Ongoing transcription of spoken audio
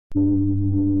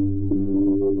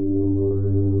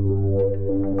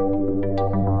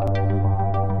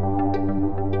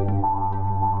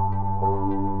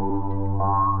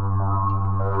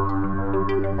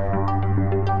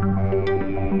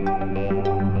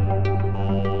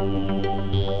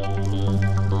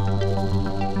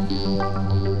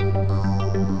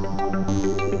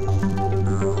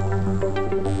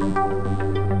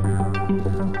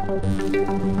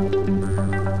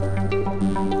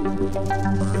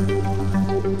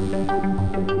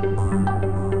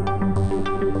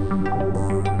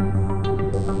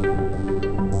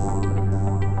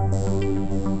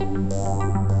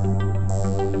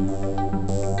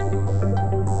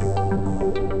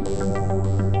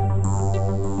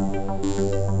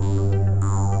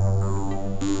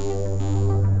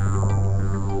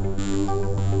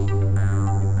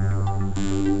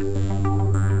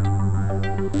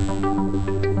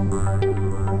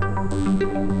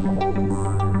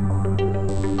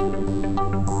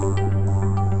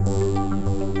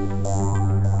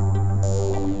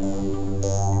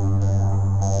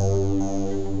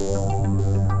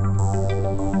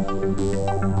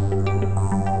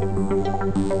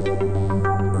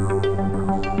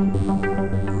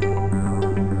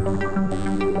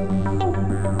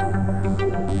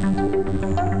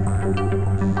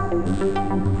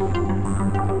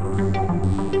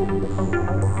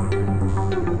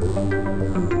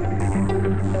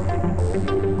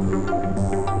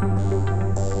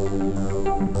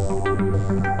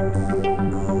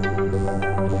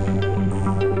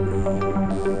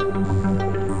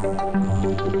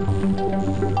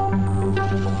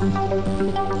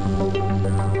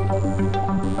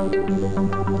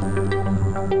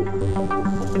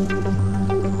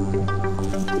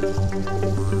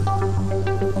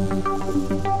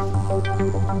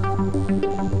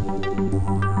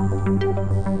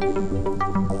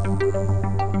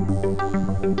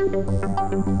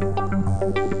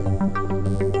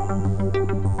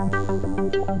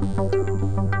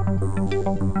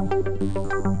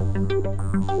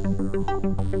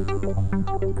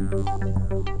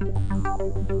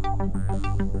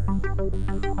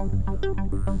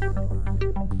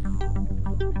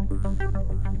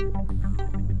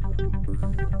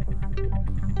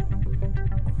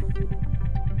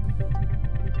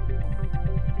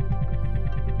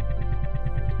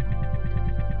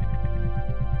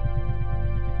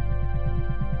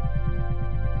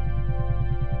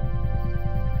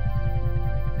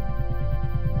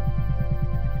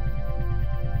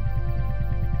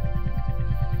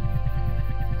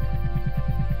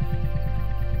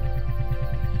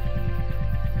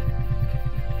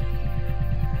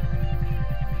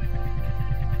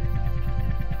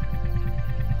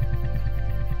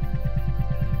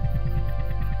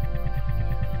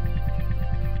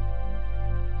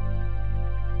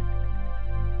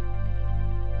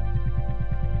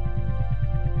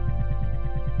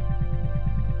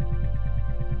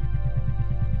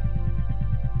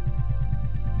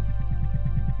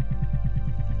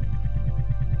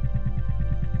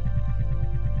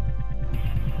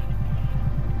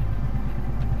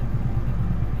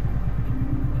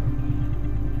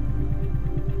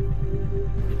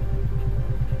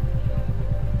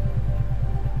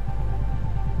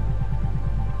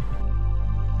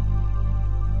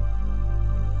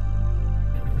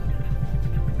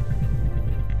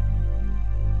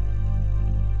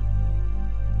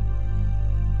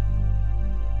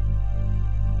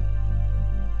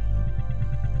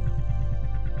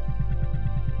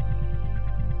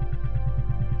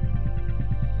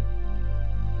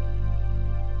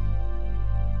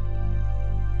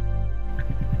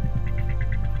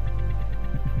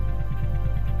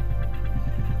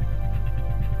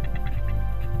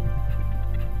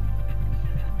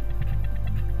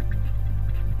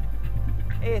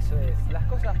Eso es, las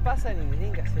cosas pasan y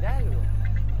tienen que hacer algo.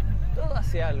 Todo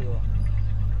hace algo.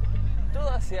 Todo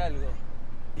hace algo.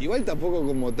 Igual tampoco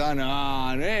como tan,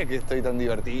 no es que estoy tan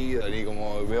divertido, ni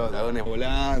como veo dragones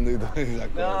volando y todas esas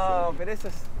cosas. No, pero eso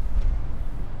es...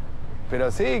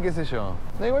 Pero sí, qué sé yo.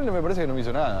 No, igual no me parece que no me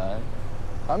hizo nada, ¿eh?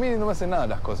 A mí no me hacen nada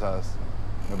las cosas,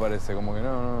 me parece, como que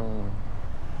no...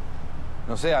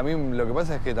 No sé, a mí lo que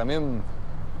pasa es que también...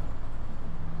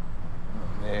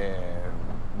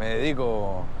 me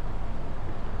dedico...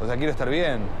 O sea, quiero estar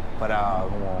bien para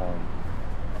como...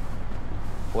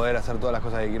 poder hacer todas las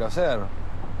cosas que quiero hacer.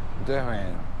 Entonces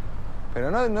pero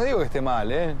no digo que esté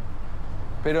mal, ¿eh?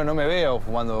 Pero no me veo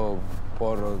fumando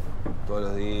porro todos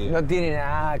los días. No tiene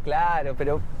nada, claro,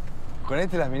 pero... Con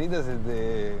las minitas,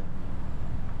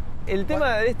 El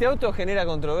tema de este auto genera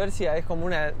controversia, es como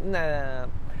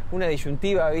una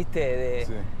disyuntiva, ¿viste? De,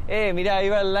 sí. Mirá, ahí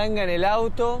va el langa en el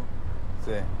auto.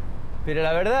 Sí. Pero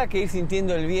la verdad que ir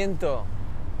sintiendo el viento,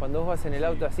 cuando vos vas en el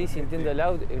auto así, sintiendo el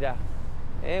auto, mirá,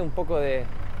 un poco de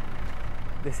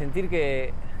sentir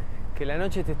que la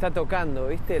noche te está tocando,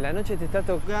 ¿viste? La noche te está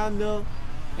tocando,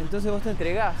 entonces vos te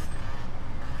entregás.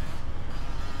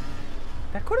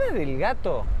 ¿Te acuerdas del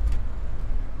gato?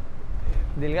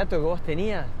 ¿Del gato que vos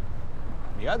tenías?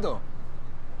 ¿Mi gato?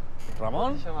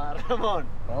 ¿Ramón? ¿Cómo se llama? Ramón.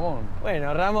 Ramón.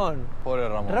 Bueno, Ramón. Pobre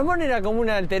Ramón. Ramón era como un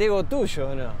alter ego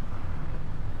tuyo, ¿no?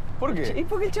 ¿Por qué? Y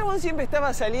porque el chabón siempre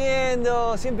estaba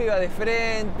saliendo, siempre iba de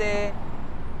frente,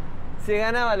 se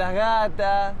ganaba las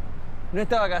gatas, no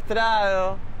estaba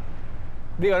castrado.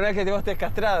 Digo, no es que vos estés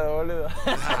castrado, boludo.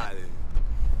 Dale.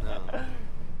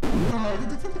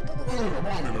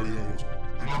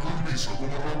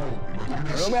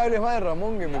 No me hables más de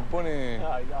Ramón, que me pone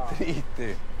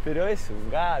triste. Pero es un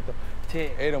gato.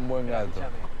 Che, era un buen gato.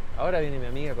 Escuchame. Ahora viene mi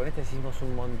amiga, con esta hicimos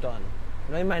un montón.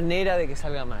 No hay manera de que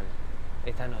salga mal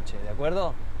esta noche, ¿de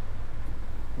acuerdo?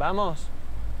 ¿Vamos?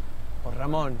 Por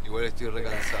Ramón. Igual estoy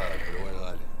recansada, pero bueno,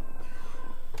 dale.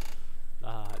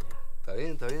 Dale. ¿Está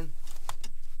bien? ¿Está bien?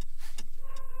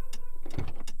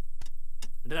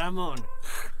 Ramón.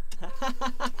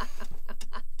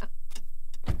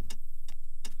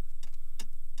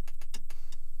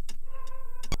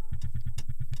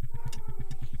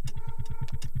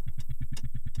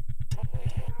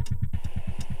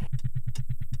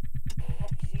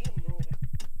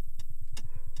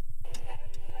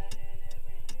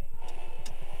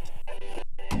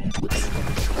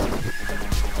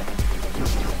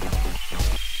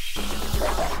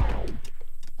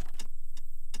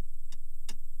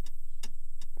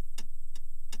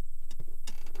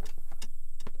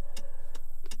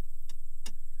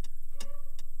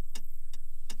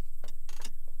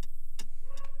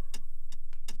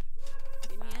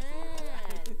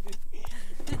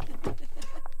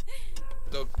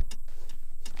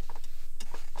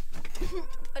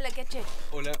 che.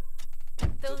 Hola.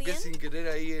 ¿Todo Toqué bien? sin querer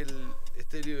ahí el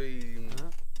estéreo y...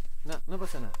 No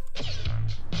pasa nada.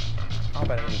 ¿Vamos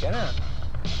para Americana?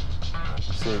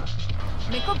 Sí.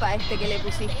 Me copa este que le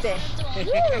pusiste.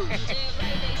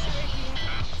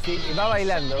 Sí, va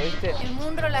bailando, ¿viste? En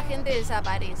Munro la gente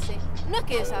desaparece. No es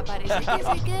que desaparece, es que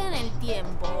se queda en el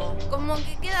tiempo. Como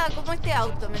que queda como este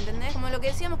auto, ¿me entendés? Como lo que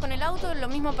decíamos con el auto, lo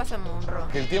mismo pasa en Munro.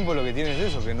 Que el tiempo lo que tiene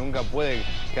es eso, que nunca puede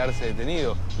quedarse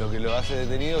detenido. Lo que lo hace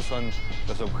detenido son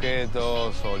los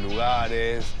objetos o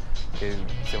lugares que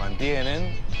se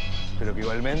mantienen, pero que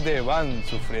igualmente van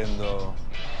sufriendo.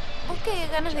 ¿Vos qué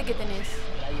ganas de qué tenés?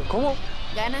 ¿Cómo?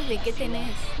 ¿Ganas de qué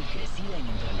tenés?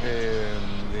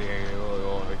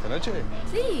 ¿Esta noche?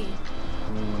 Sí,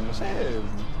 No sé.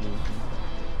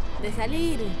 de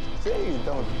salir, Sí,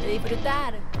 estamos... de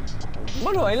disfrutar.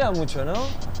 Vos no bailás mucho, ¿no? No.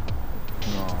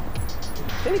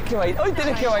 Tenés que bailar. Hoy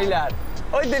tenés que bailar.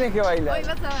 Hoy tenés que bailar. Hoy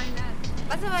vas a bailar.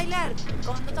 Vas a bailar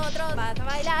con nosotros, vas a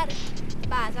bailar.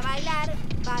 Vas a bailar,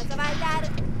 vas a bailar.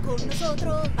 Con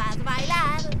nosotros vas a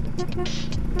bailar.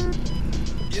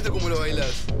 ¿Y esto cómo lo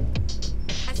bailas?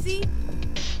 Así.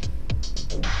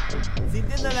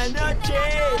 Sintiendo la noche.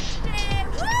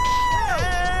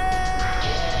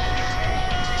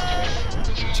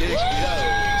 Che,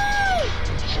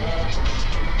 cuidado.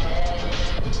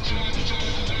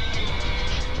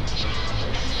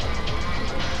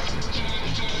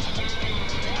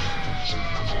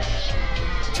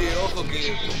 Che, ojo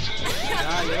que...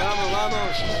 Dale,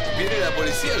 vamos. Viene la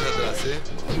policía allá atrás, ¿eh?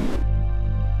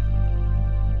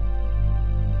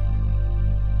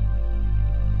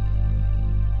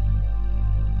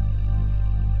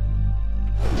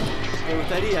 Me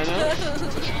gustaría, ¿no?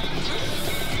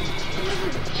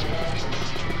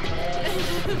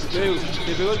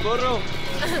 ¿Te pegó el porro?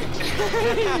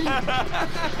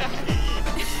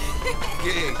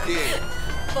 ¿Qué?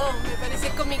 Oh, me parece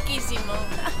comiquísimo.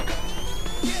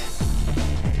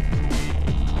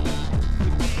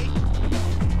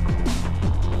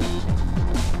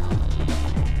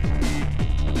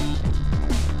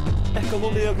 Es como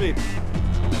un videoclip.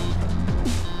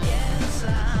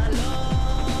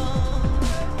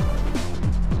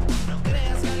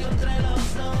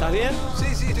 ¿Estás bien? Sí,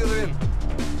 estoy re bien.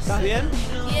 ¿Estás bien?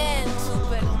 Bien,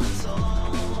 súper.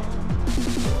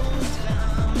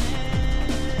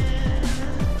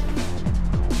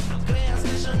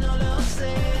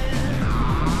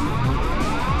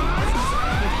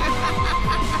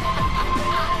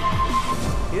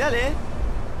 Y dale, ¿eh?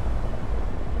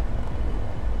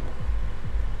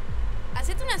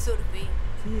 Hacete una surfi.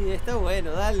 Sí, está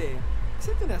bueno, dale.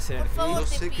 Hacete una Por selfie. favor, No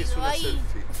te sé qué es pido. una Ahí.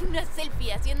 selfie. Una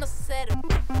selfie haciendo surf.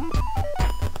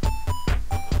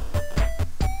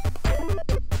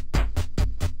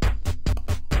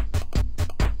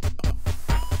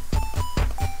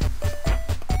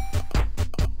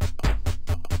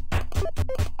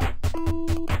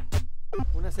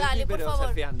 Una selfie, Dale, por pero favor.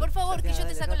 surfeando. Por favor, que yo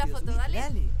te saco la rápido, foto, subite,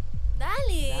 dale.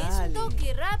 Dale, es Dale. un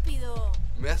toque, rápido.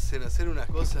 Me hacen hacer unas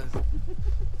cosas.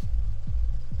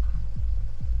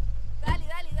 Dale,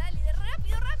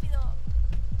 rápido.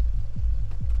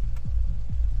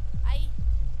 Ahí.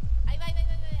 Ahí va.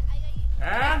 Ahí.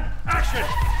 And action!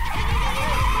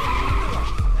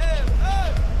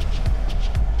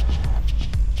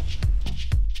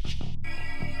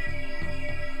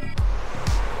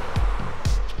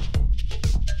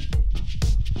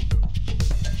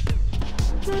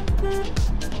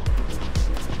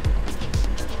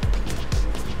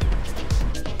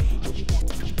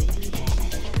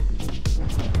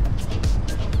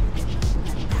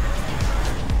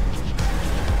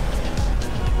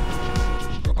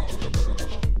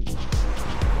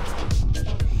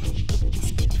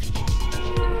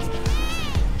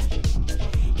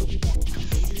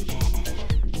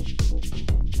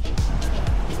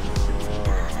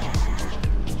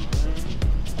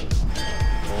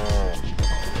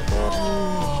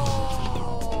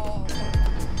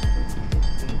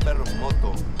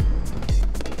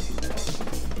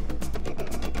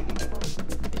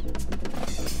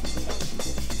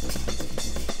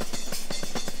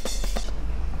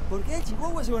 ¿Por qué a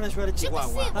Chihuahua se van a llevar a Chihuahua?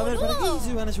 Yo qué sé, A ver, ¿para boludo. qué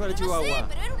se van a llevar a Pero Chihuahua? No sé,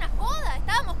 pero era una joda.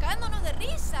 Estábamos cagándonos de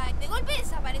risa. De golpe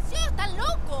desapareció. Están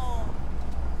loco.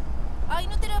 Ay,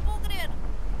 no te lo puedo creer.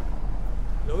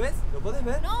 ¿Lo ves? ¿Lo podés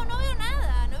ver? No veo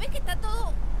nada. ¿No ves que está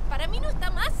todo...? Para mí no está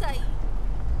más ahí.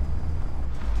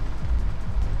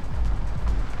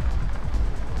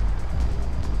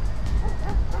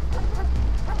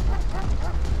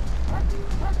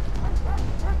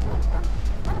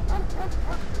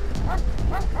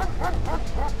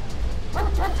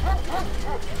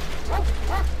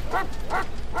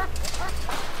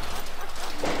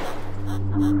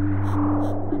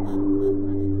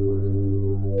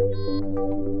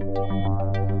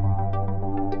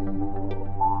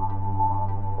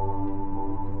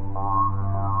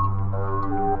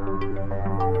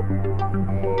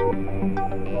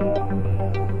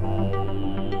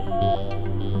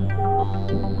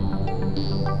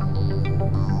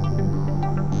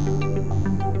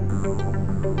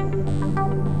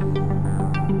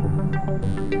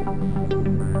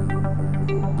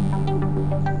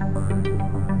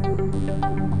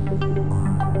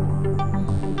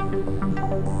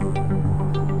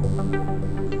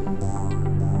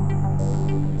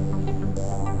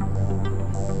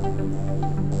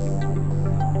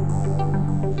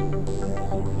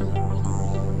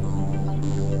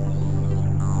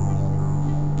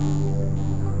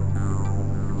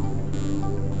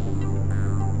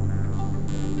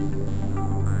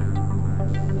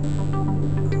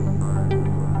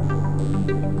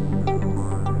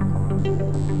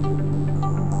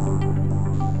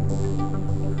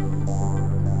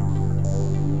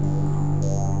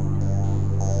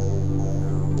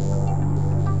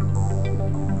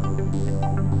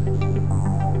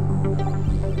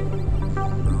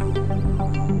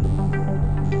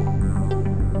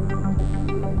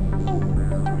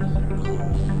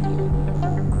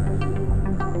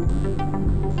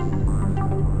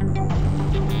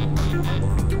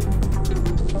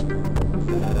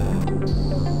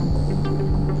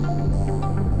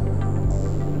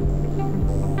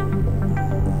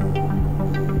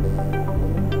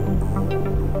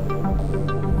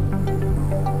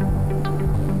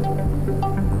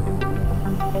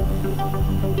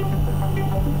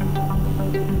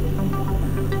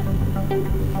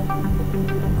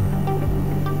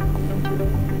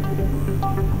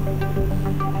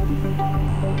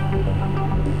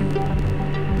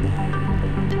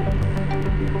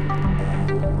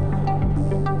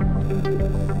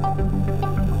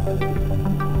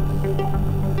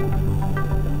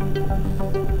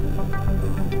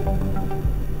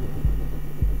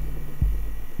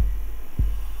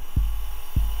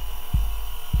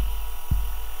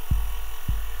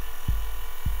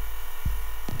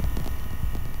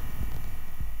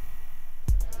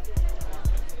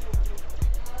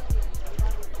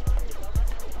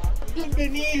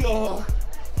 ¡Bienvenido!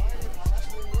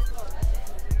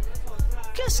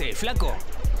 ¿Qué haces, flaco?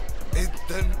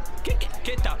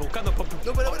 ¿Qué estás buscando?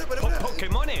 No, para.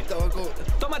 ¿Pokémones?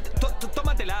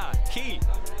 Tómatela, Gil.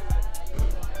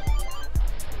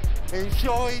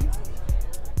 Enjoy.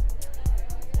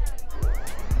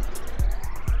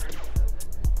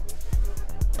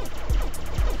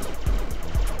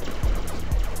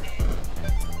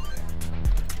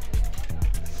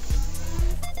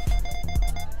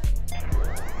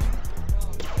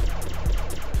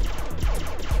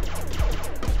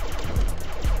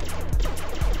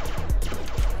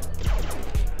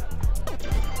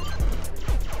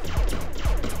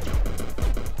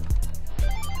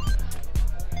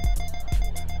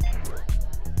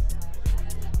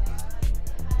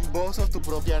 Vos sos tu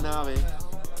propia nave.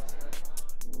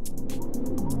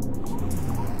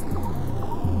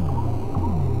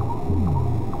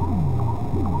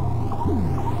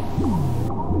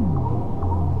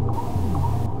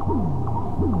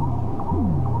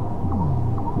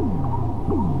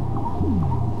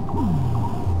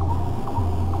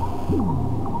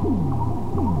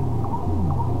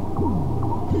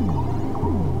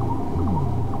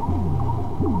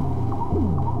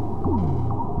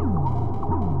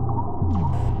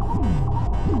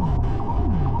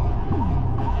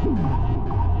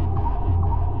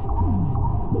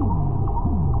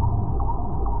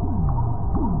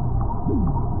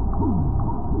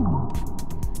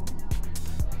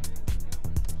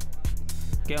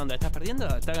 ¿Qué onda? ¿Estás perdiendo?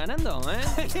 ¿Estás ganando?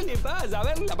 ¿Qué le pasa? A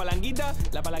ver, la palanquita.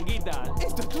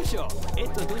 Esto es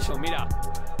tuyo, mira.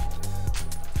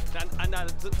 Anda,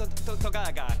 toca de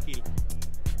acá, Gil.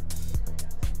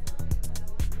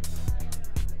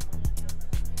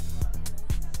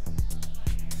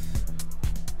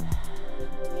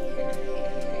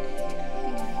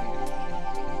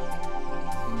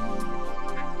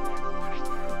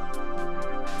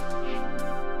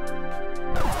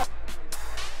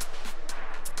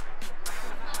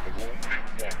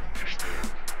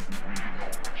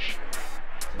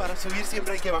 Para subir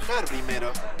siempre hay que bajar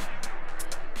primero.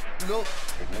 No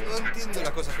entiendo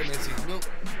las cosas que me decís. No.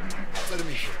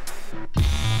 Permiso.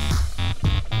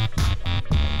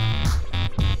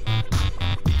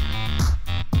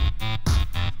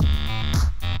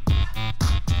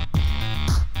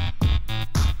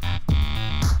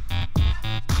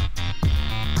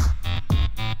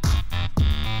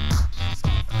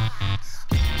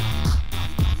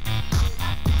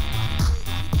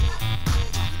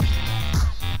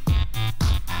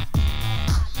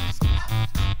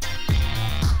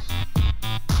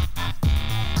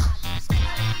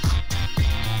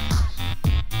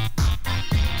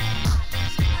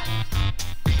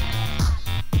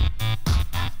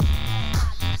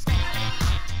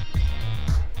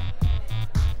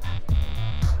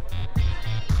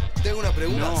 Tengo una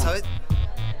pregunta, No. ¿sabes?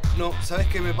 No, ¿sabes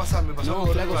qué me pasó? Me pasó No,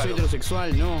 algo flaco, raro. soy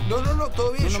heterosexual, no. No,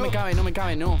 todo bien. No me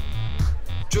cabe, no.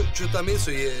 Yo también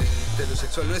soy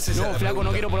heterosexual, no es esa No, la flaco, pregunta.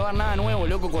 no quiero probar nada nuevo,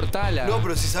 loco, cortala. No,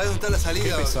 pero si sabes dónde está la Qué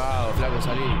salida. pesado, flaco,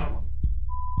 salí.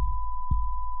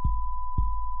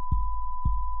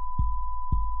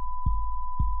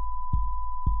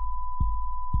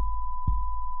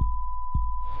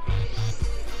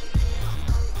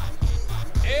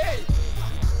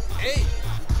 ¡Ey!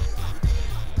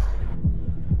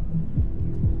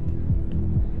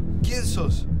 ¿Quién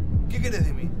sos? ¿Qué querés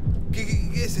de mí?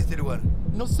 ¿Qué es este lugar?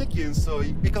 No sé quién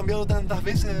soy. He cambiado tantas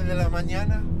veces desde la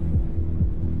mañana.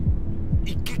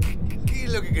 ¿Y qué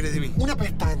es lo que querés de mí? Una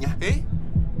pestaña. ¿Eh?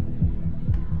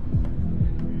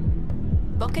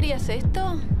 ¿Vos querías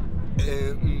esto?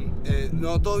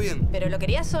 No, todo bien. ¿Pero lo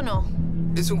querías o no?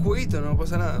 Es un jueguito, no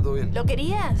pasa nada, todo bien. ¿Lo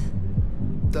querías?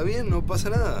 ¿Está bien? No pasa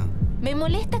nada. Me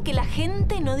molesta que la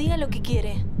gente no diga lo que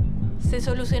quiere. Se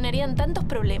solucionarían tantos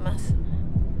problemas.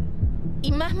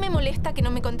 Y más me molesta que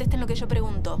no me contesten lo que yo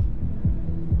pregunto.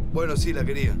 Bueno, sí, la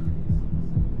quería.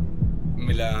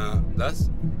 ¿Me la das?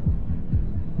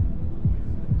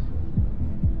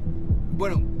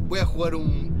 Bueno, voy a jugar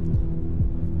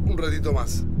un un ratito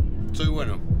más. Soy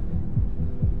bueno.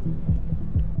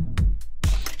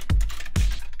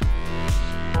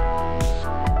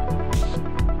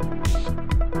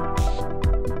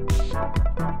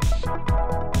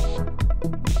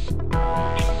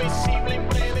 Invisible,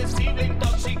 impredecible,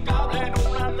 intoxicable en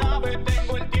una nave.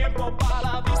 Tengo el tiempo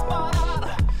para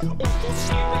disparar. Un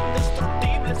fusible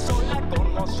indestructible, soy la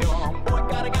conmoción. Voy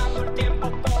cargando el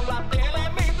tiempo con la tele,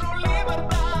 mi true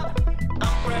libertad.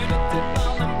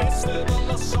 Unpredictable, invisible,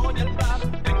 no soy el plan.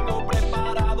 Tengo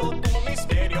preparado tu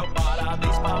misterio para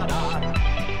disparar.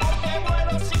 Porque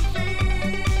vuelo sin fin.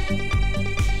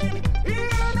 Y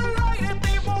en el aire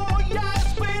te voy a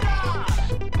esperar.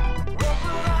 Walk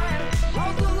the line,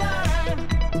 walk the line.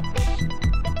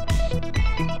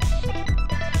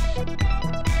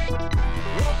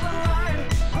 Walk the line,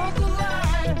 walk the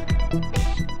line.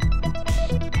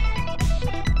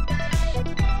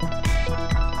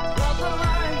 Walk the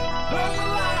line, walk the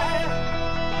line.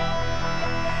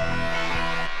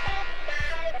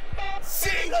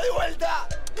 ¡Sigo de vuelta!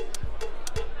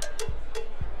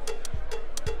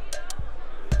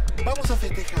 Vamos a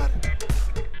festejar.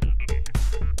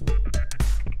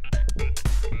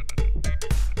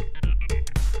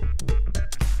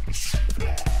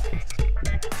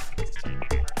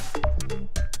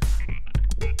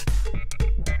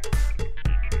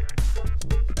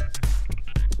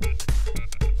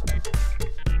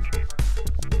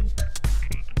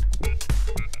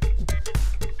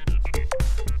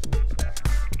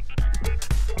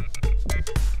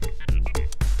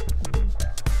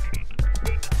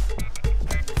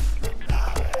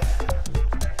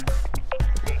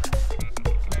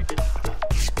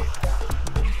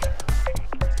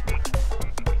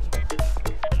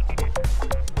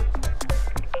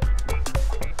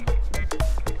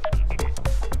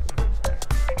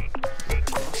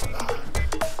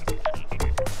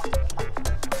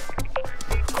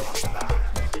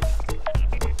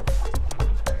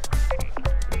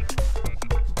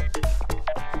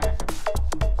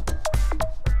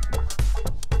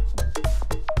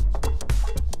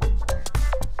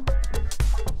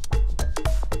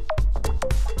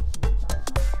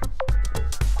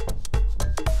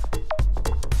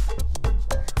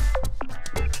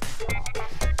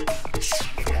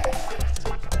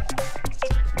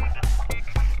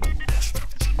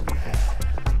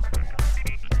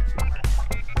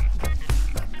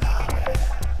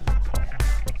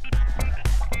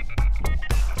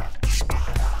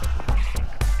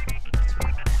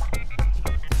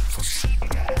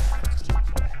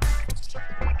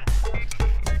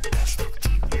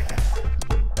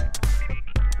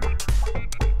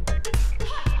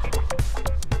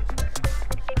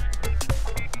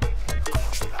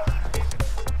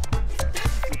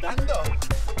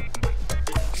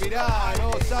 Mirá,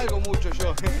 no salgo mucho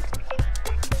yo.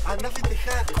 Anda a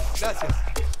festejar. Gracias.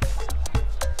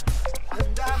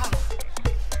 Anda.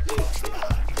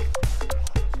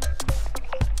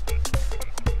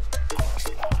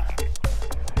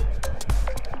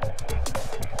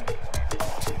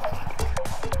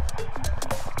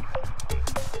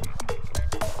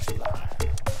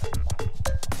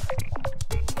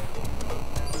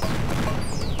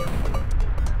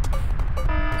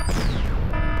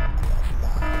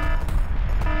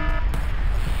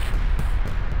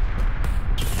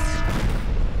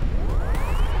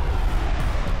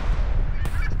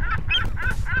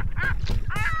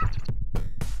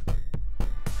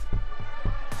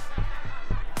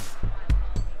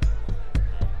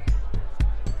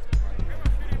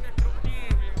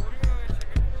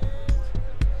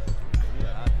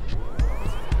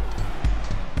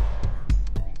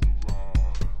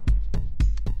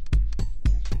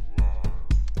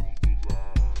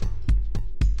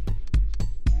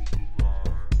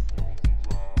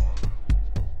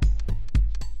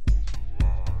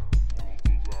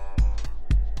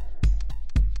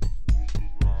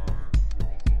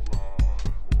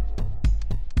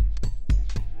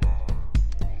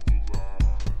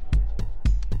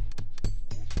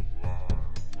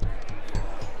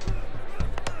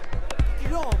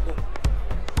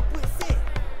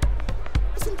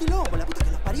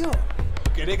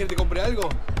 ¿Querés que te compre algo?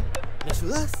 ¿Me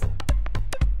ayudás?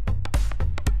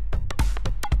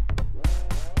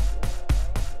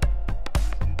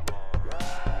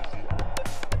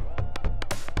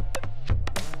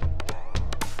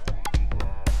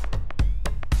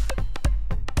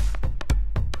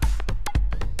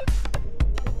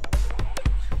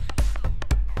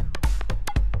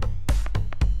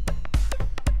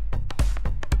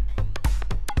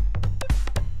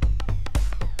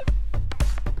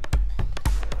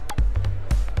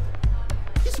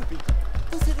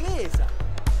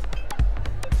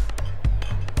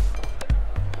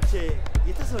 Che,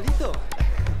 ¿y estás solito?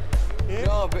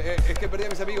 No, es que perdí a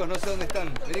mis amigos, no sé dónde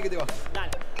están. Vení que te bajo.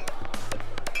 Dale.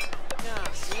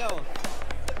 No, mirá vos.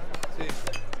 Sí.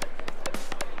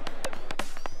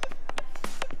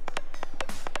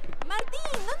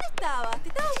 Martín, ¿dónde estabas? Te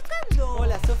estaba buscando.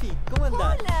 Hola, Sofi, ¿cómo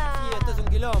andás? Hola. Sí, esto es un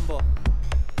quilombo.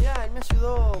 Mirá, él me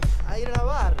ayudó a ir a la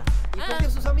barra. Y perdió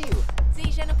a sus amigos.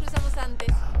 Sí, ya nos cruzamos antes.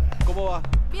 ¿Cómo va?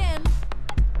 Bien.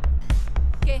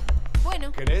 ¿Qué?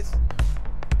 Bueno, ¿Querés?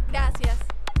 gracias.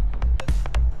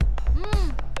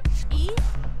 ¿Y?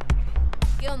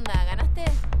 ¿Qué onda? ¿Ganaste?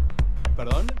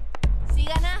 ¿Perdón? Sí,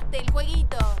 ganaste el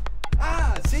jueguito.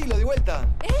 Ah, sí, lo di vuelta.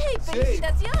 ¡Ey! Sí.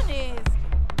 ¡Felicitaciones!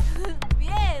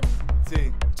 Bien.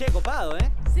 Sí. Che, copado,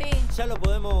 ¿eh? Sí. Ya lo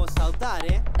podemos adoptar,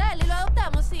 ¿eh? Dale, lo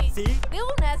adoptamos, sí. ¿Sí? De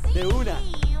una, sí. De una.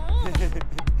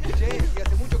 Che, ¿y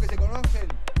hace mucho que se conocen?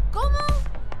 ¿Cómo?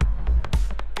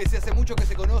 Que se hace mucho que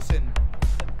se conocen.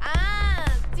 Ah,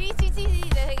 sí,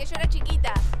 desde que yo era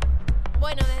chiquita.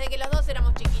 Bueno, desde que los dos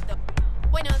éramos chiquitos.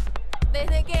 Bueno,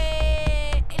 desde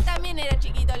que él también era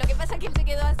chiquito. Lo que pasa es que él se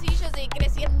quedó así y yo seguí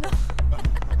creciendo.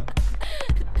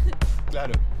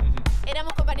 Claro.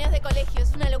 Éramos compañeros de colegio,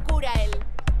 es una locura él.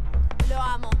 Lo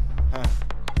amo. Ah.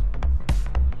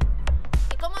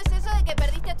 ¿Y cómo es eso de que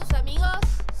perdiste a tus amigos?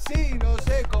 Sí, no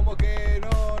sé, como que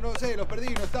no sé, los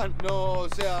perdí, no están. No, o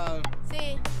sea,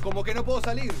 Sí. como que no puedo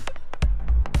salir.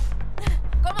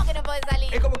 ¿Cómo que no podés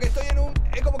salir? Es como que estoy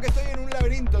en un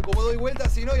laberinto, como doy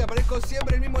vueltas y no, y aparezco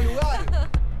siempre en el mismo lugar.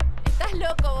 Estás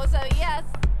loco, ¿vos sabías?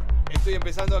 Estoy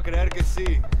empezando a creer que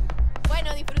sí.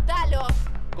 Bueno, disfrútalo.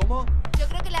 ¿Cómo? Yo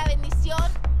creo que la bendición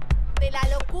de la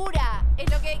locura es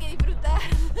lo que hay que disfrutar.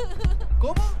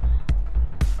 ¿Cómo?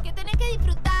 Que tenés que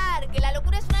disfrutar, que la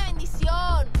locura es una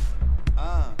bendición.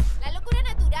 Ah. La locura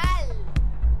natural.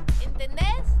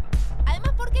 ¿Entendés?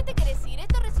 Además, ¿por qué te querés ir?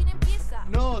 Esto recién empieza.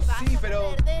 No, Vas sí, a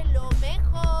pero... perder de lo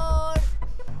mejor.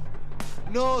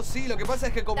 No, sí, lo que pasa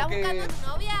es que como ¿Estás que... buscando a tu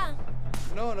novia?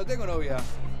 No, no tengo novia.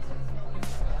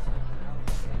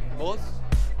 ¿Vos?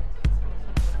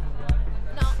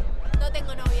 No, no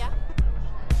tengo novia.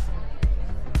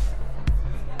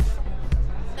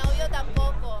 Novio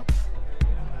tampoco.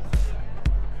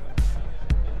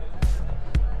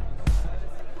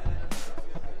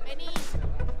 Vení.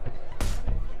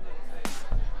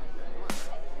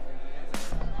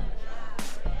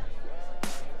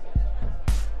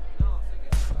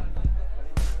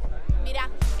 Mira,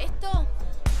 esto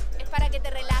es para que te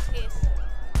relajes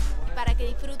y para que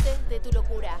disfrutes de tu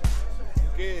locura.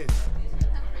 ¿Qué es?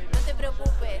 No te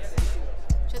preocupes.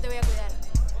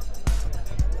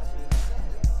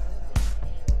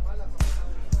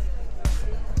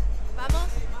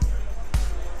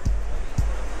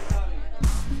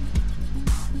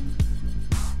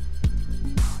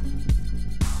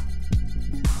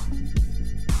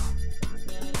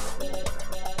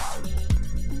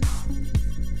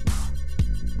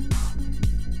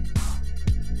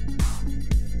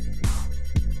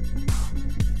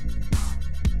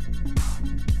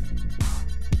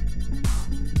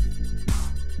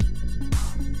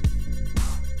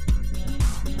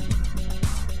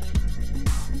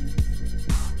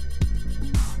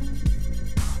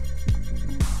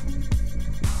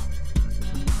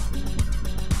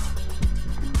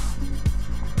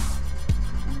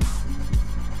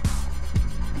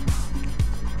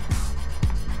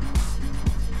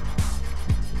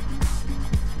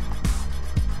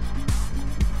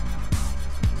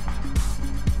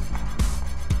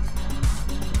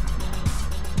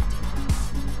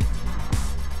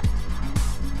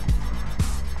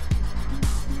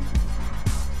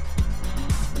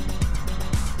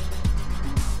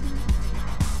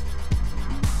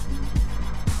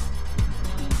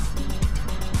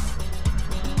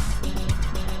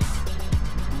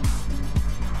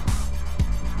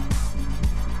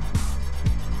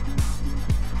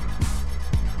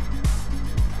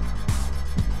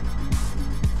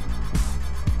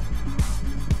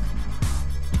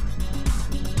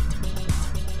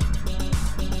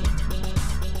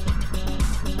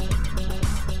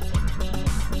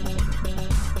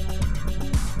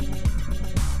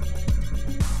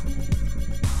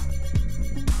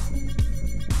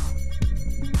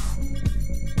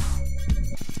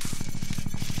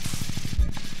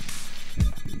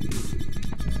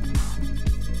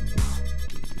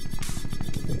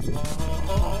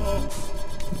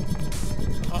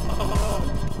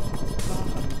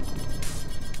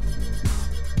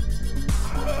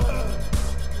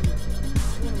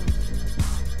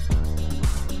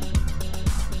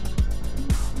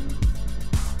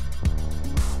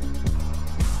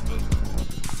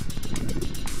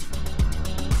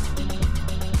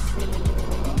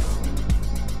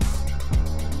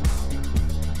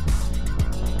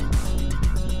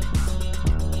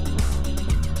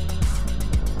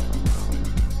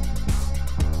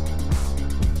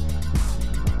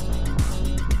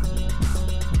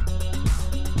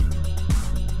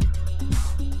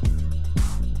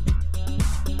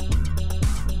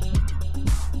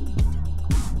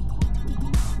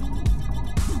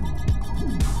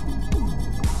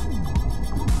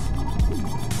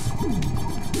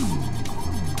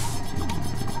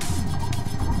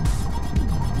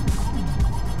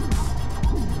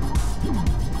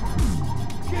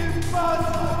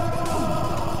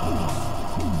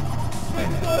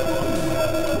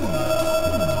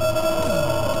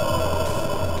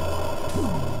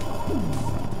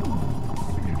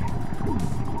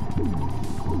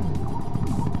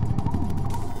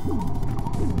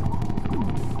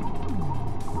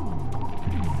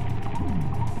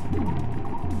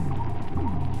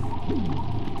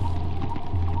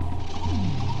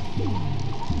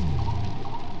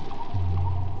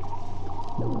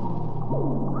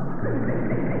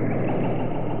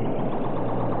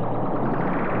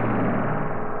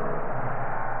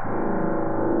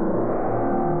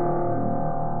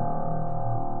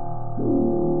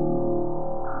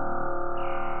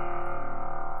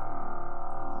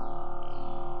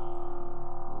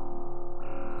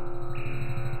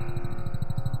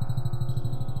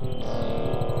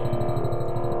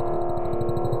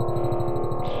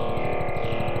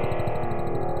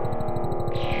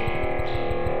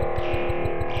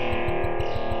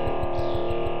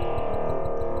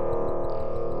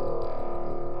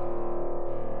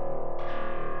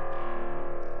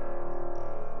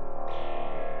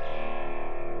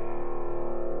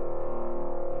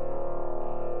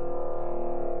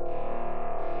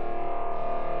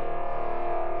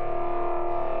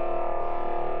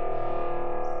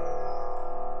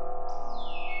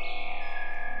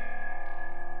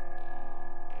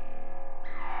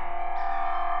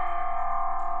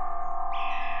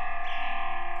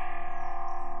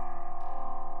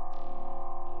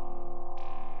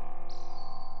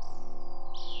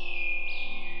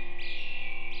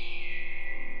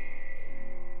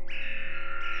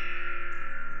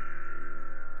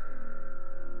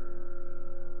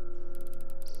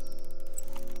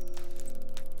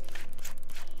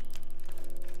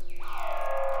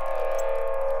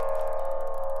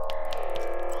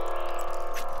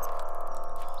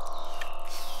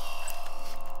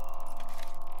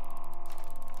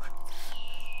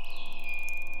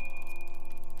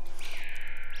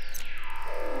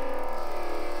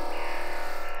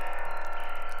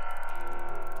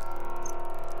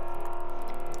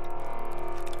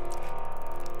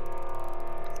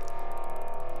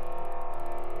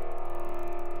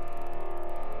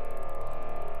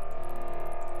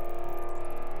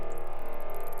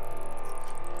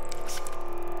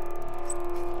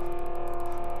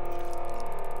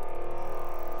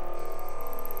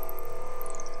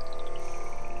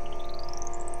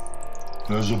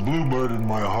 There's a bluebird in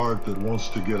my heart that wants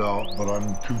to get out, but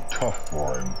I'm too tough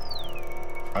for him.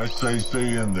 I say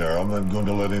stay in there. I'm not going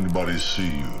to let anybody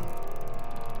see you.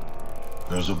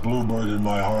 There's a bluebird in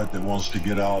my heart that wants to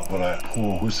get out, but I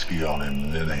pour whiskey on him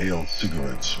and inhale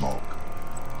cigarette smoke.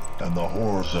 And the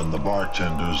whores and the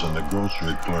bartenders and the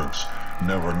grocery clerks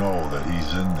never know that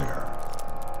he's in there.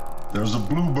 There's a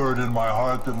bluebird in my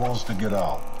heart that wants to get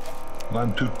out, but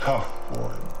I'm too tough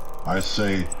for him. I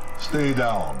say, stay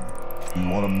down. You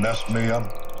want to mess me up?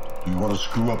 You want to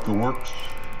screw up the works?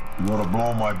 You want to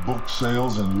blow my book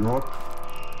sales in Europe?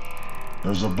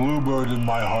 There's a bluebird in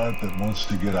my heart that wants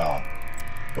to get out,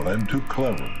 but I'm too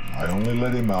clever. I only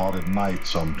let him out at night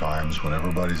sometimes when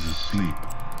everybody's asleep.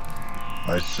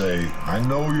 I say, I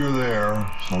know you're there,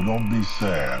 so don't be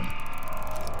sad.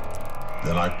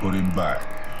 Then I put him back,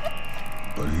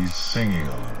 but he's singing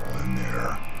a little in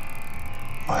there.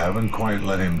 I haven't quite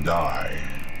let him die.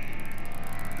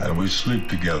 And we sleep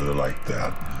together like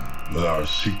that, with our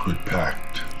secret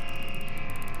pact.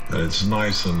 And it's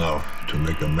nice enough to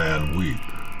make a man weep.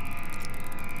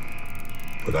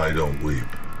 But I don't weep.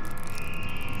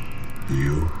 Do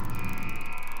you?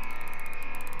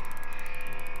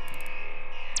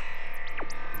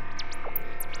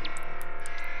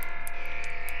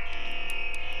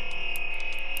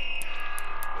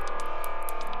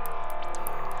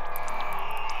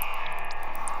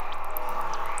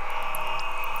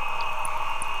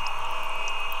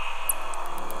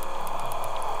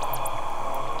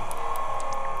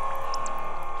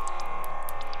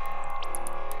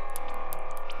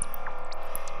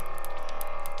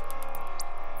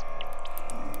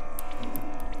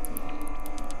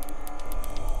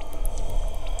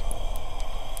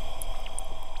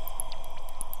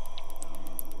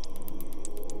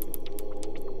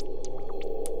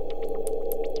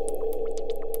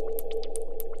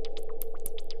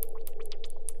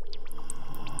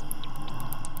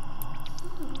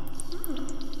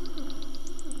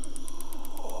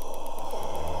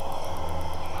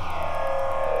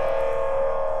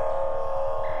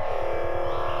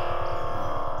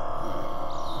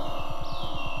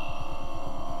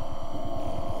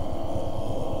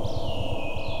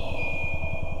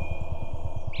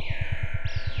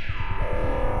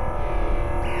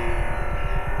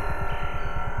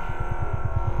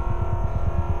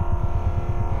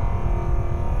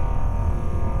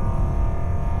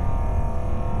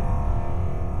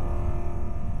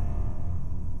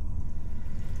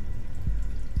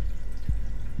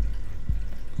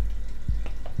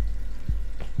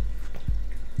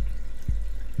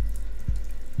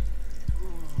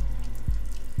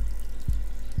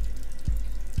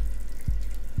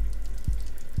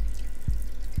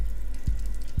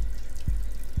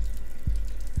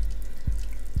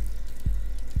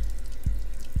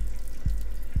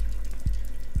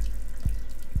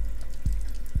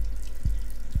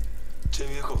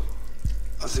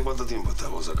 ¿Hace cuánto tiempo estás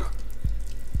vos acá?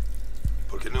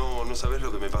 Porque no sabés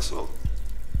lo que me pasó.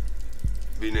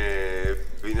 Vine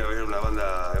a ver una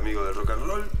banda de amigos de rock and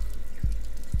roll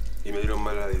y me dieron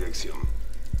mala dirección.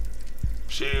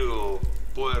 Llego,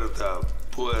 puerta,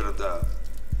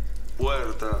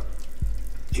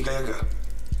 y caí acá.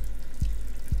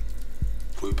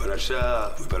 Fui para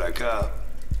allá, fui para acá,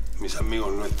 mis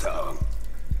amigos no estaban.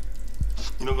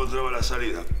 Y no encontraba la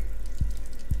salida.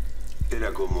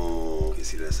 Era como que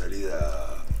si la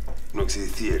salida no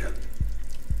existiera.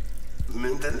 ¿Me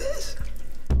entendés?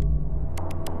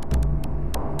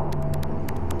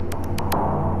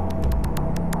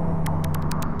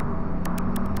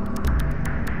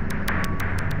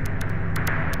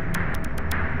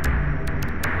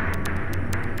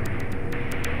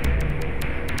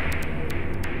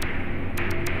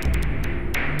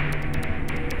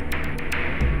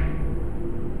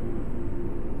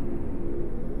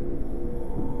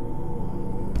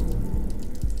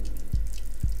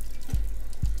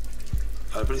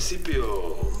 Al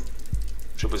principio,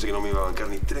 yo pensé que no me iba a bancar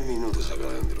ni 3 minutos acá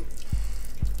adentro.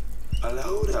 A la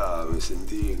hora me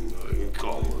sentí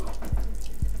incómodo.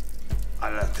 A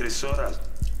las 3 horas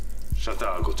ya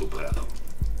estaba acostumbrado.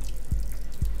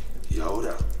 Y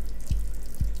ahora,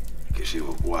 que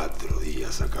llevo 4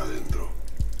 días acá adentro,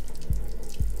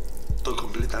 estoy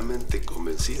completamente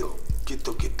convencido que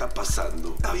esto que está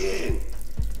pasando está bien.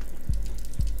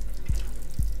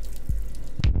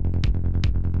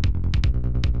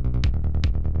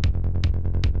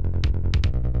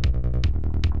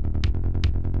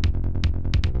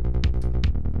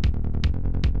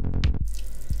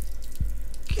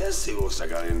 ¿Qué hace vos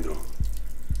acá adentro?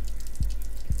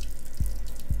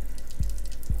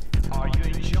 Are you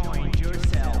enjoying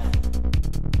yourself?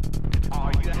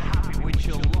 Are you happy with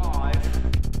your life?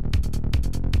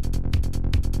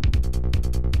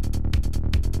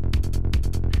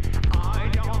 I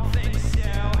don't think so.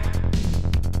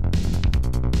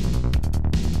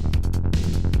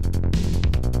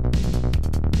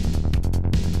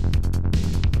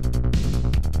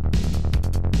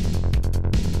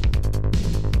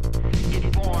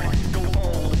 Get born, go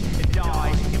old,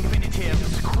 die, infinitive,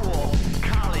 school,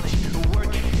 college,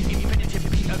 work, infinitive,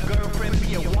 be a girlfriend,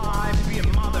 be a wife, be a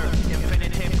mother,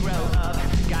 infinitive, grow up,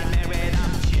 got married,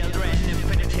 have children,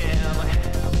 infinitive.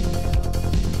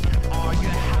 Are you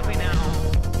happy now?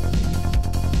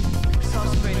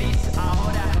 ¿Sos feliz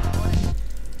ahora?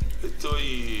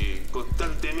 Estoy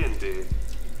constantemente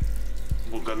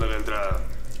buscando la entrada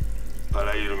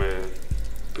para irme,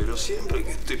 pero siempre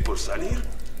que estoy por salir,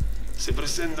 se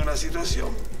presenta una situación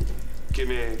que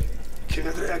me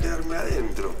atrae a quedarme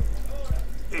adentro.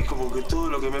 Es como que todo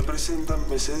lo que me presentan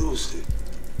me seduce.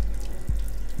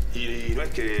 Y no es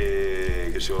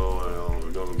que yo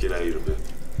no quiera irme.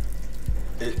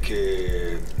 Es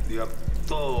que, diga,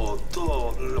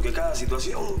 todo lo que cada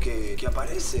situación que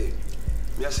aparece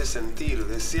me hace sentir,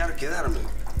 desear quedarme.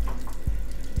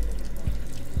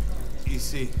 Y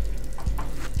sí,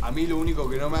 a mí lo único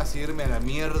que no me hace irme a la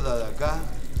mierda de acá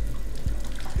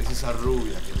es esa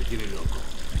rubia que me tiene loco.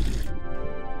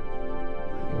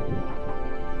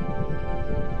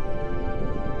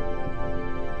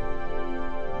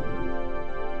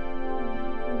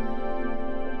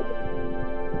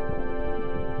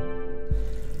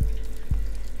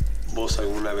 ¿Vos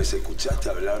alguna vez escuchaste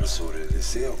hablar sobre el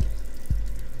deseo?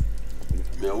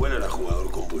 Mi abuelo era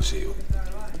jugador compulsivo.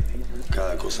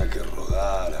 Cada cosa que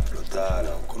rodara,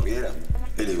 flotara o corriera,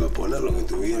 él iba a poner lo que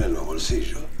tuviera en los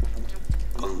bolsillos,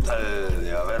 con tal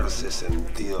de haberse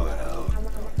sentido ganador.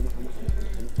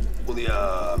 Un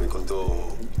día me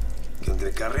contó que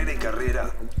entre carrera y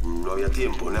carrera no había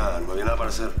tiempo, nada, no había nada para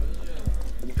hacer.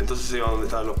 Entonces se iba a donde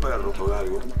estaban los perros o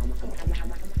algo.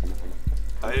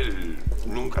 A él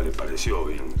nunca le pareció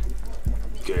bien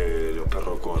que los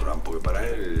perros corran, porque para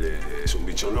él es un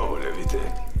bicho noble, ¿viste?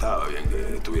 Estaba bien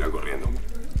que estuviera corriendo.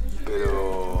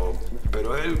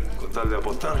 Pero él, con tal de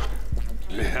apostar,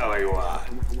 le daba igual.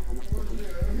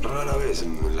 Rara vez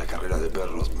en las carreras de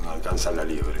perros alcanza la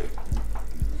liebre.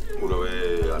 Uno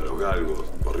ve a los galgos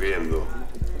corriendo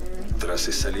tras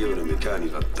esa liebre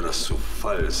mecánica, tras su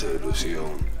falsa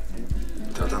ilusión,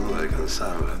 tratando de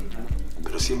alcanzarla.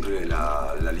 Pero siempre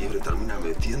la liebre termina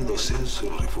metiéndose en su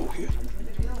refugio.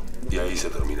 Y ahí se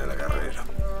termina la carrera.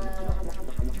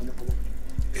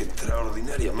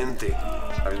 Extraordinariamente,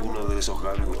 alguno de esos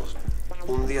galgos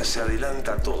un día se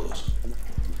adelanta a todos.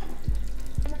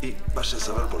 Y vaya a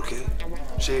saber por qué.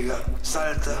 Llega,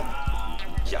 salta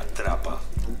y atrapa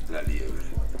la liebre.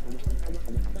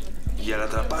 Y al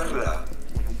atraparla,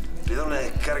 le da una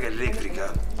descarga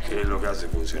eléctrica, que es lo que hace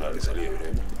funcionar esa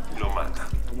liebre. Lo mata.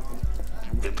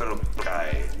 El perro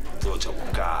cae, todo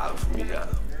chamuscado, fulminado,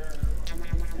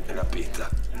 en la pista.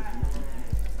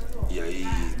 Y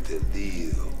ahí,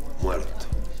 tendido, muerto,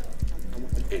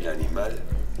 el animal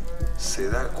se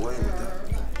da cuenta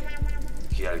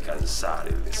que alcanzar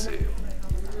el deseo,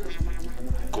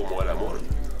 como al amor,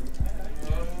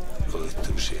 lo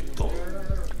destruye todo.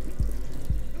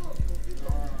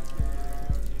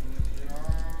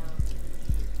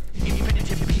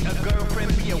 Infinitive, be a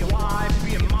girlfriend, be a wife,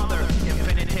 be a mother.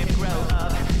 Infinitive, grow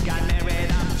up, got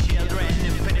married, have children.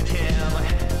 Infinitive,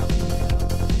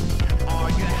 are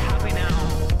you happy now?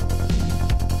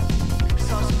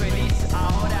 ¿Sos feliz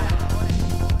ahora?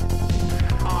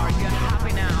 Are you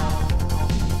happy now?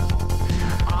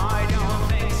 I don't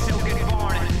think so. Get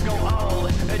born, go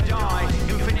old, die.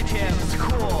 Infinitive,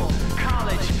 school,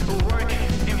 college, work.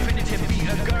 Infinitive, be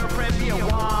a girlfriend, be a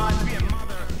wife, be a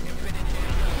mother.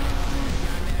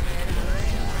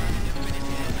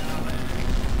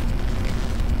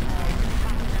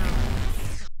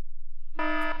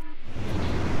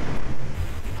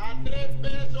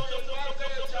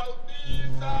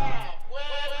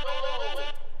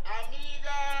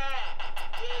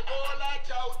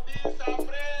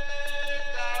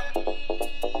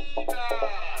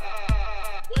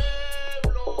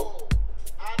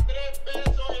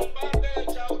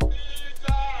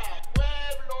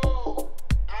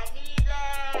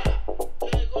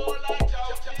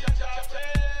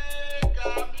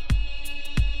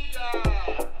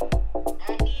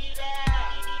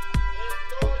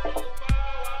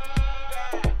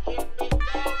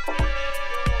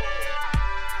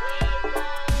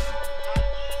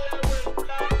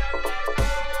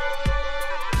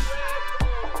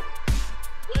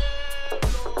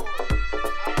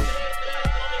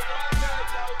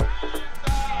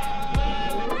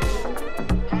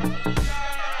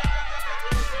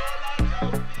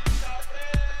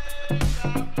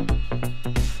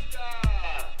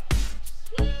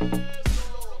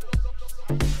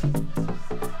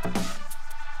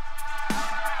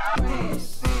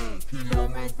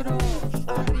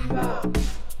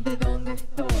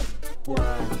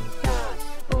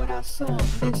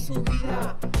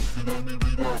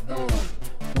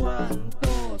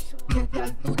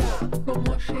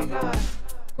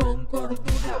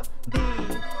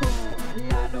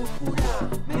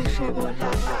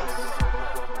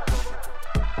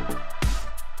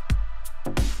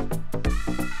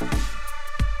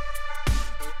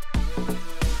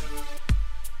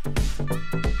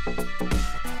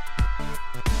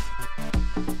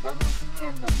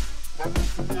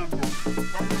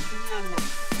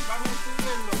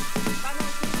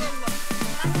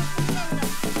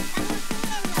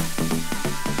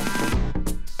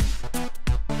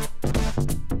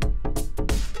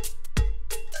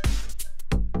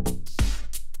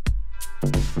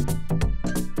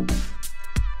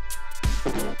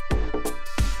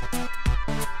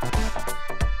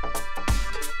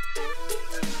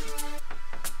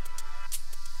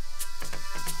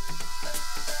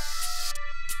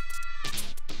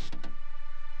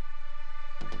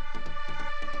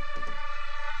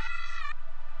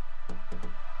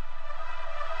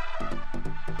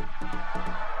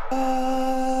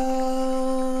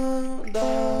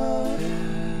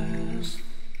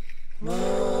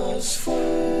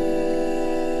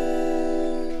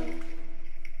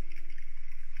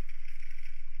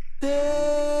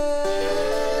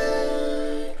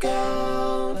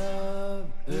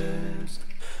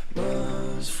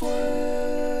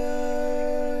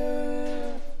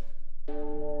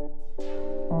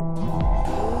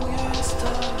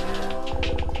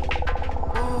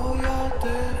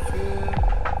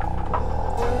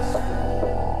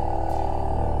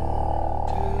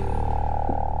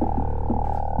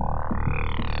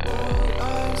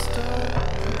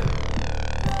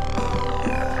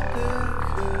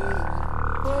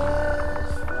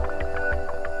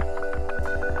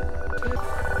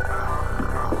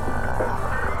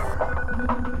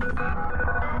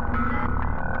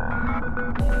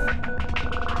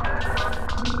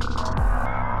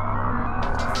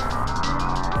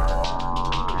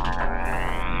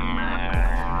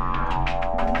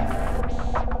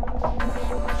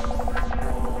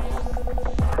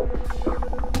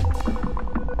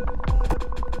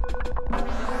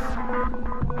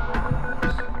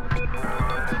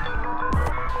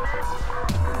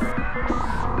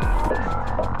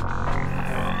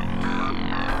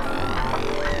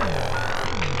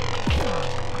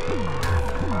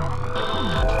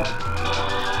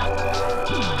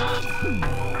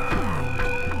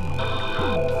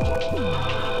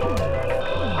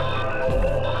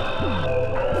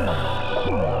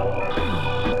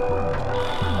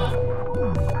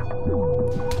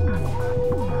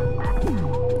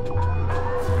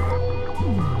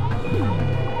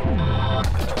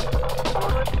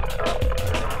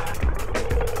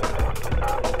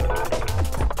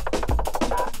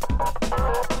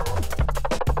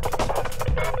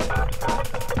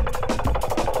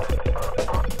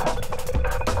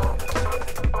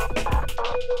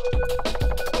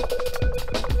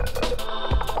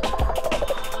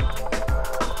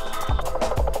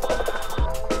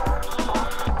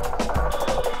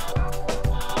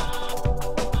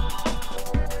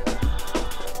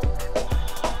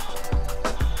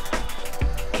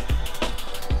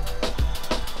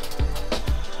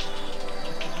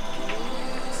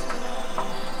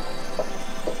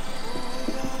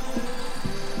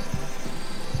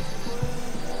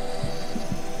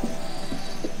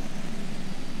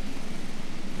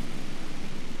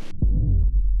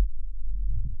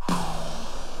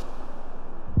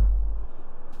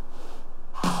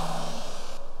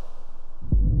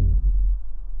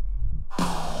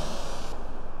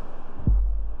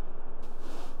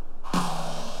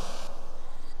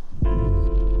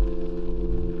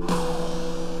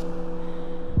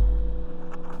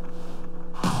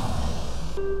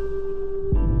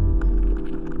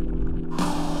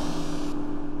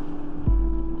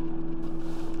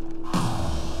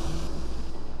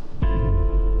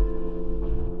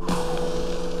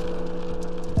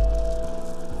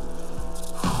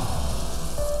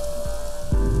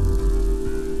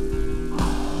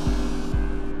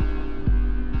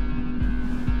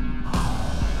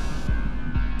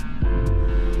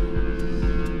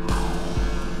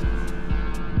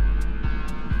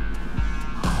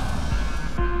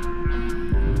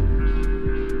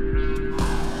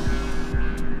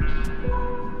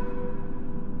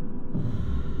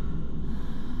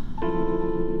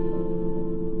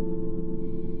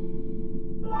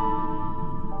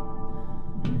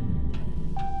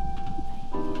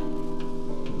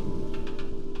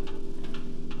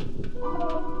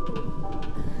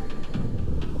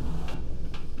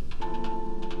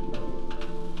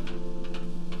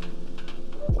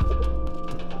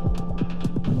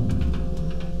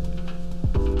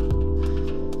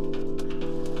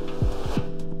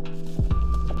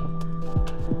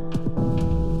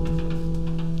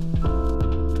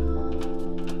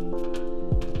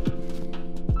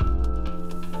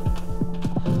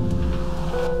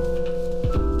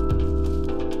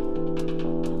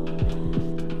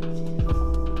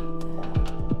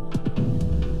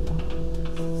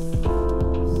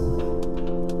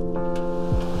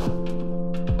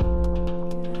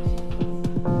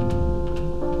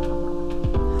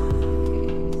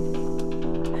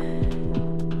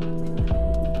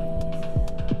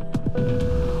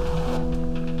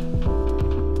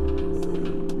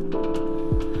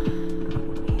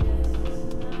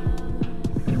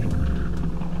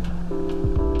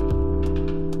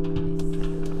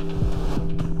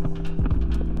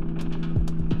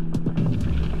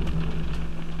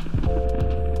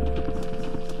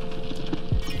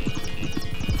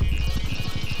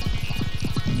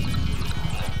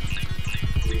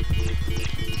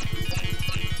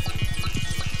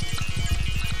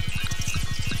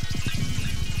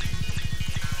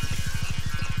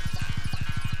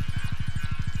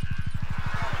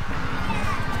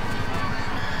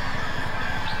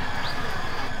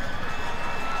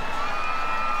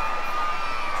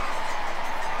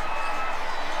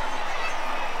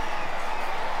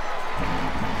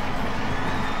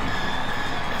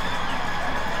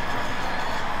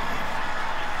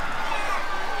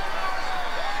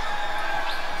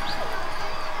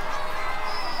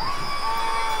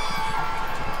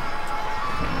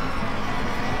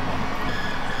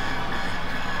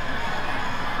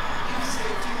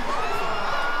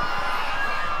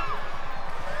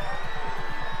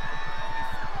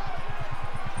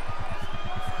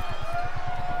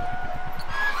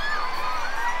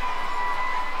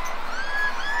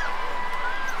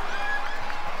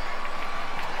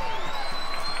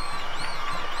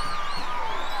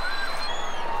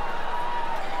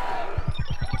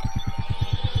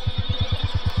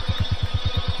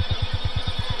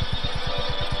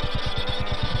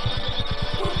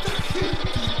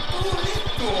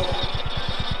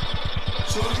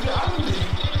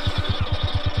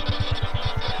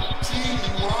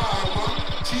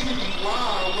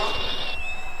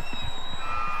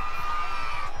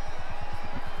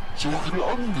 sos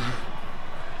grande.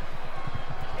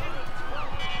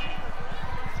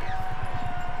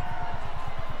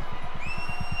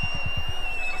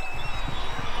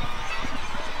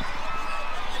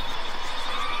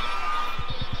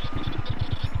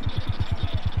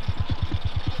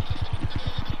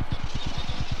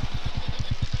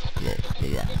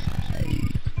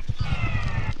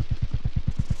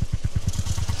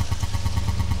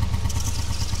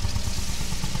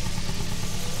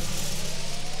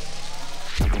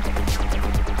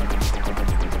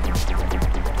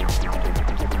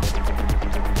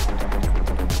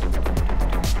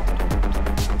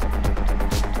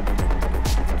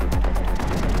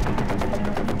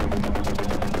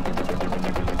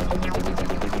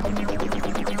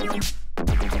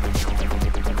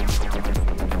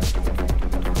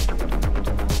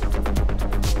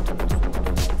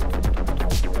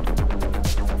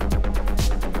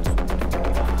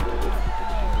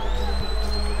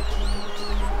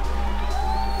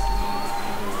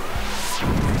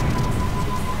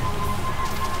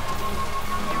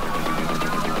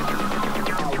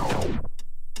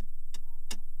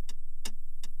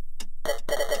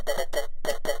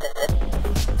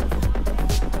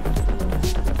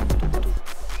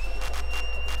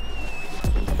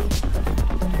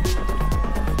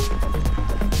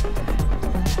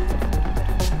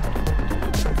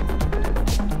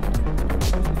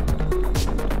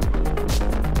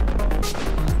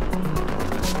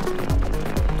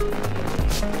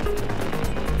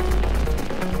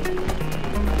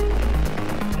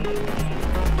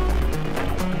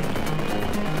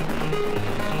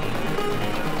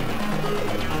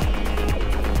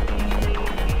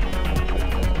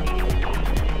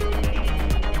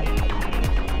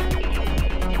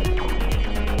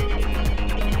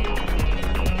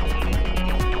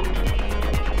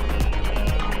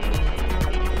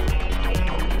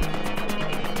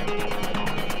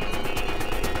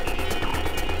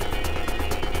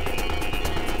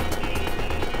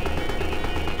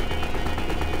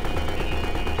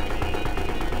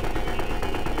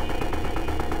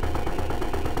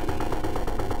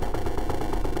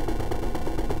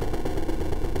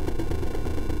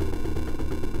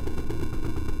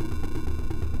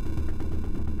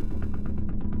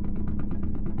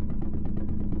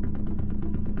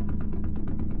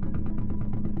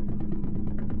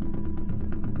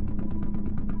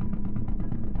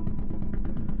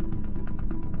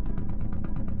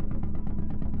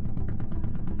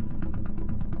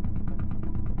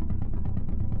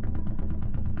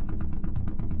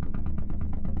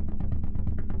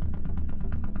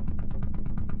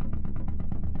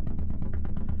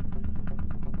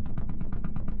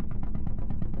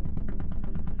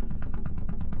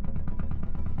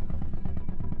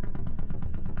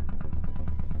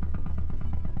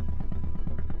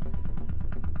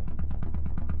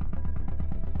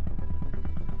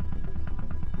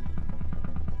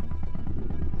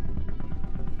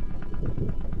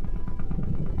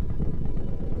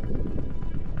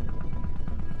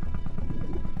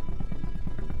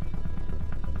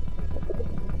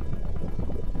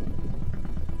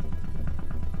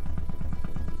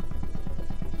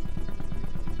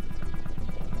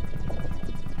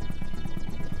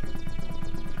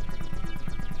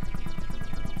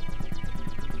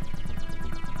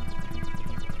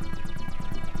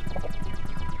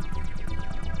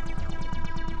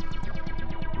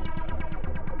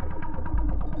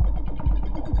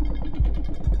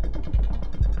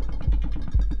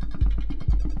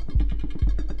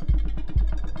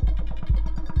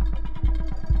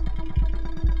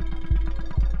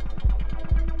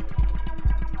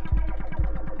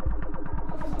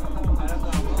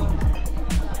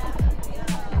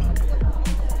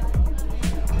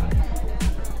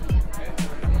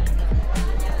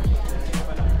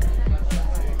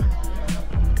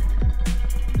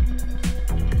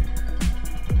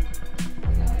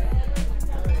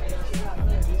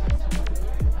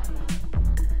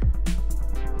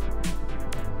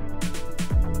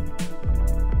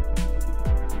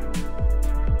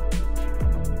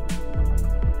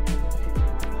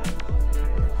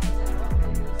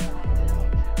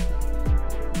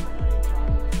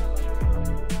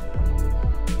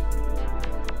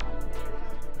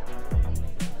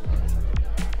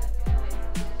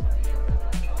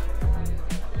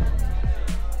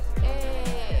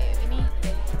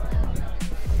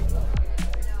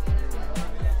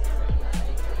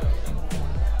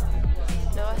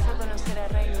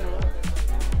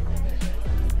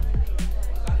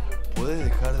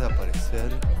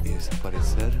 aparecer y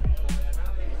desaparecer.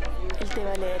 Él te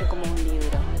va a leer como un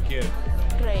libro. ¿Quién?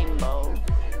 Rainbow.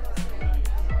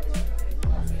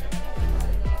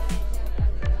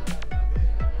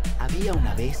 Había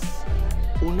una vez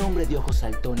un hombre de ojos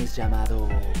saltones llamado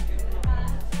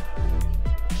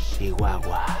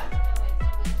Chihuahua,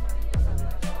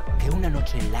 que una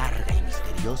noche larga y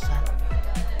misteriosa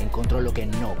encontró lo que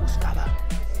no buscaba.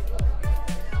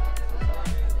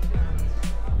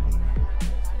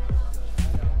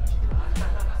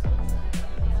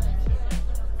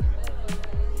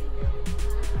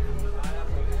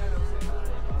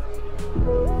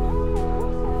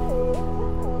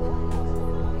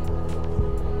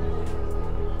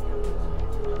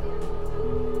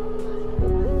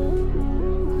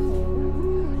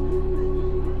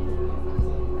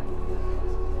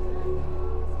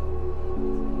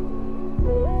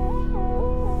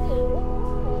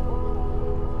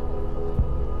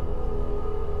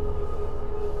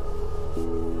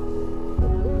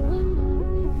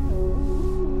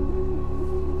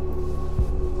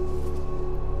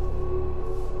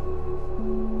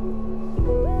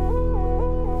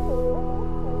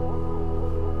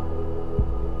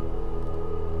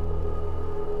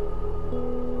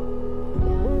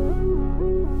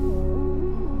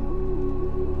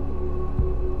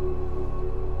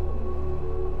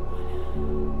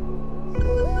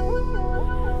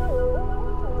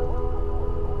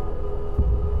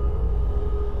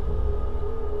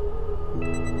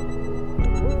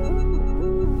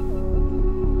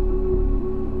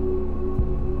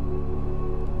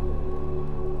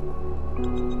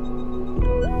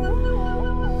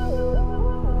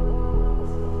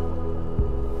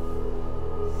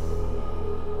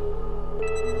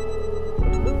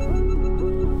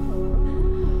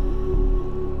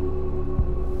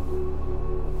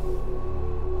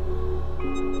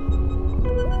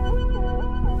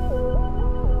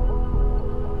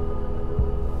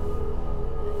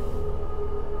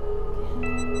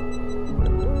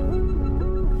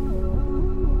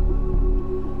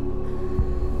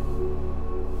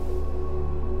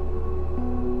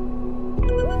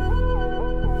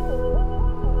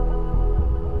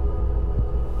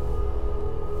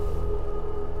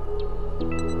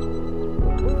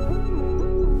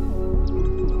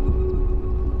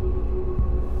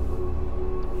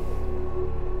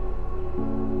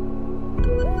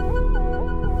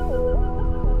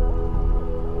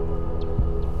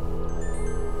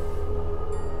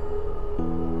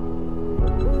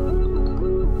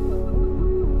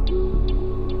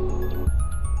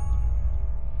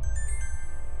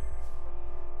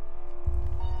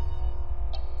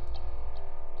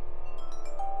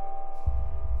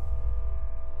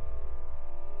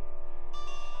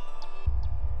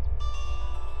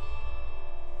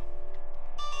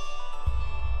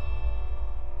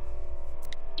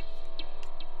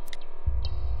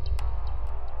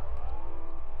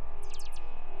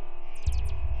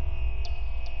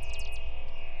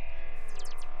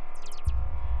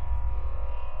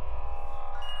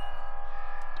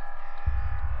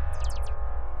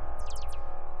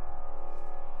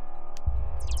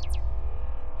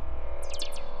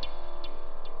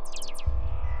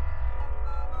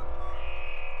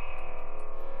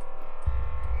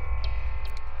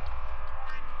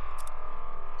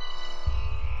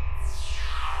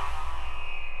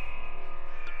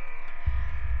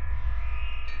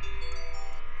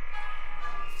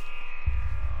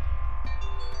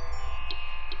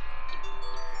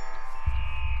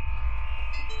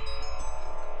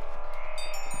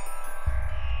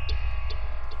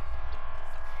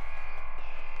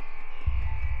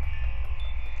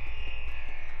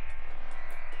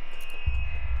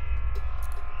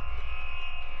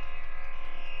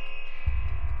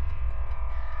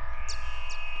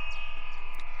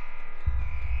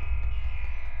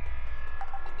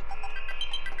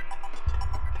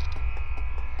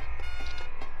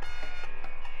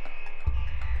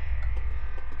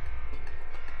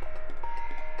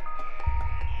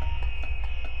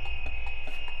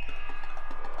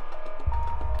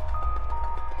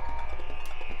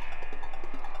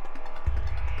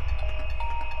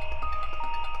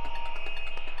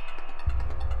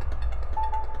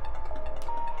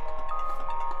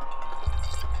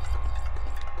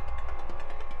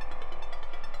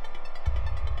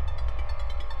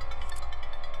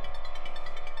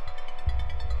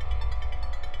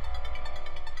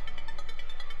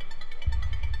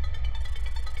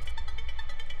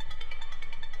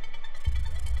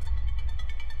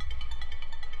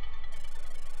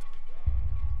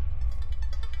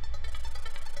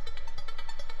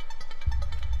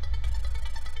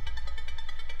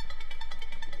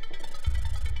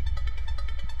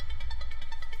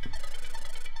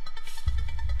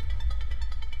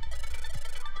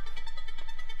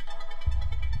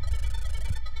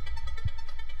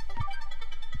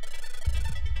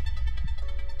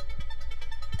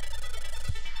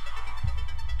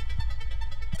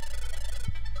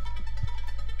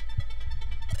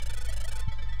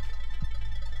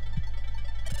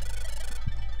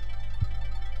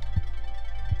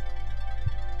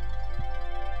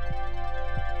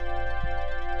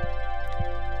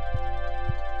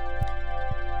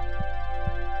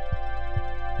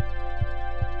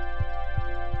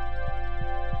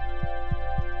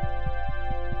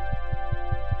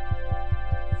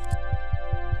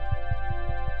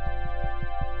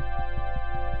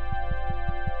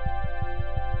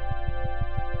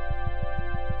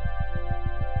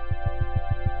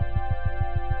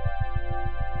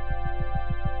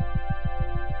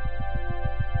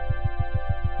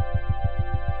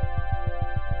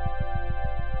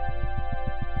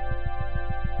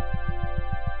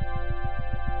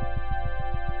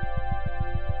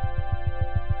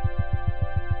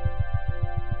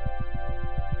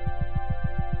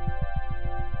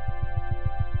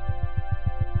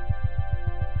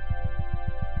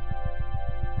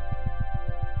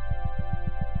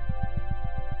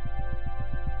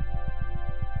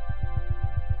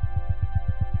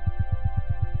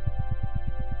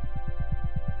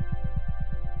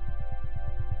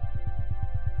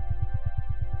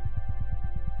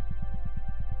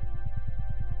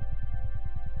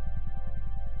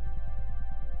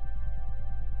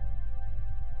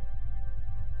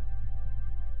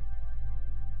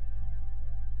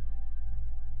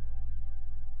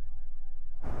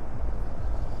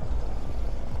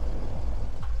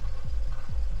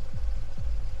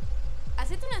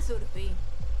 una surfi.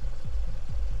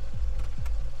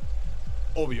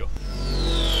 Obvio.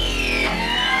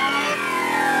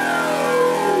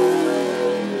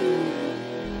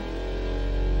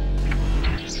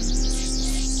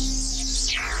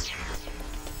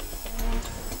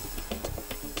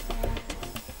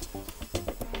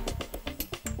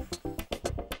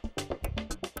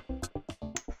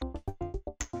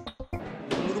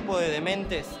 Un grupo de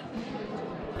dementes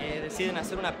que deciden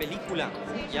hacer una película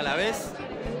y a la vez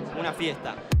una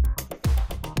fiesta.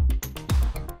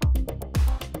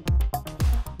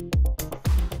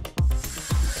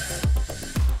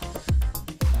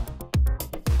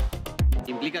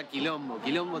 Implica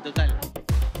quilombo total.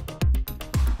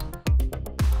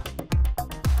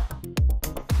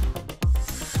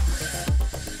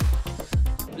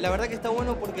 La verdad que está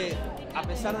bueno porque a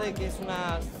pesar de que es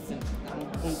una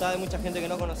juntada de mucha gente que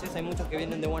no conoces, hay muchos que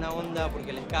vienen de buena onda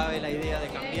porque les cabe la idea de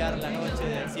cambiar la noche,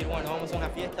 de decir, bueno, vamos a una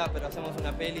fiesta, pero hacemos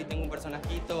una peli, tengo un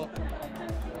personajito.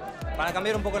 Para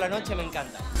cambiar un poco la noche me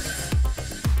encanta.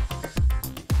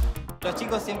 Los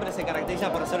chicos siempre se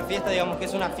caracterizan por hacer fiesta, digamos que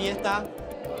es una fiesta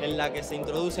en la que se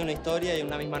introduce una historia y en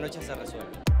una misma noche se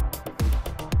resuelve.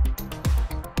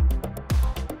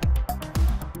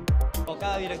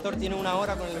 Cada director tiene una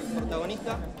hora con el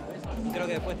protagonista y creo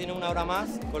que después tiene una hora más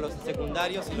con los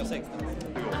secundarios y los extras.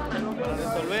 Para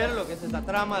resolver lo que es esta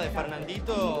trama de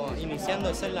Fernandito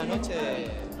iniciándose en la noche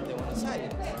de Buenos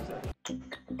Aires.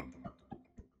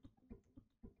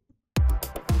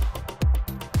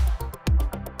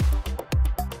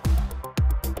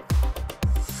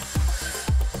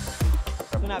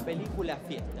 Es una película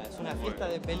fiesta, es una fiesta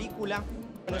de película.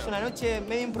 Es una noche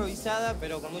medio improvisada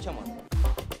pero con mucho amor.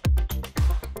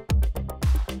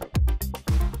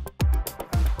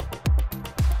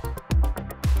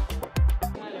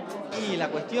 Y la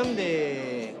cuestión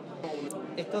de...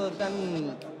 es todo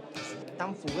tan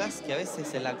fugaz que a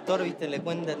veces el actor, viste, le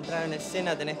cuenta entrar en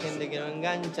escena, tenés gente que no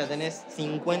engancha, tenés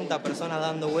 50 personas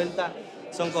dando vuelta,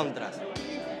 son contras.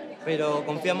 Pero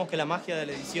confiamos que la magia de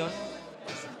la edición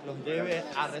nos lleve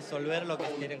a resolver lo que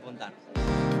quieren contar.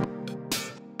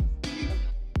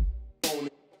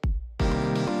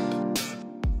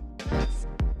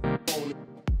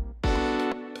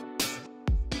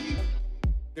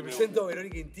 Te presento a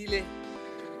Verónica Intile,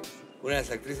 una de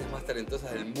las actrices más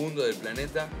talentosas del mundo, del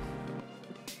planeta.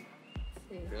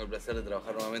 Sí. Tengo el placer de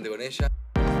trabajar nuevamente con ella.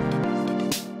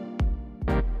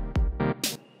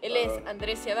 Él es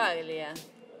Andrés Ciavaglia,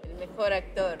 el mejor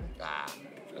actor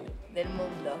del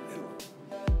mundo.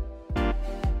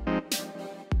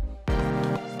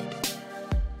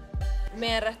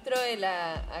 Me arrastró él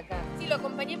acá. Sí, lo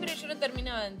acompañé, pero yo no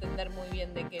terminaba de entender muy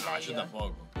bien de qué la iba. Yo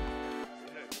tampoco.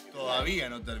 Todavía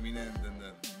no terminé de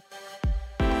entender.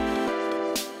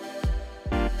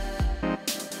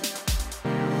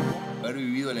 Haber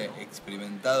vivido,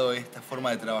 experimentado esta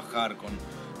forma de trabajar con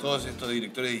todos estos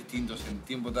directores distintos en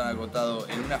tiempo tan acotado,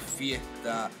 en una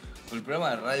fiesta, con el programa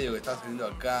de radio que estaba saliendo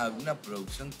acá, una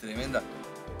producción tremenda.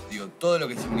 Digo, todo lo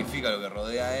que significa, lo que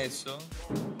rodea eso,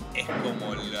 es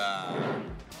como la...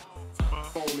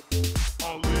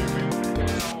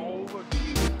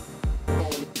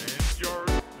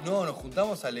 No, nos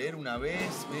juntamos a leer una vez,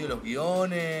 medio los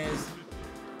guiones,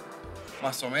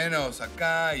 más o menos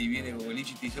acá, y viene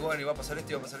Gogolichi y te dice, bueno, y va a pasar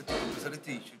esto, y va a pasar esto, y va a pasar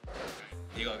esto, y yo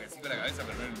digo que sí con la cabeza,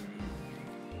 pero no...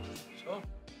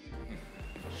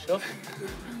 ¿Yo?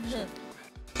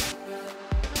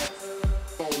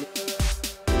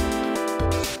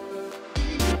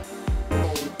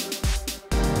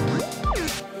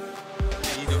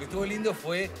 Y lo que estuvo lindo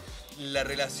fue la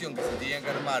relación que se tenía que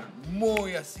armar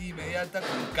muy así, inmediata, con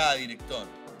cada director.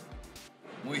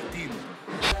 Muy distinto.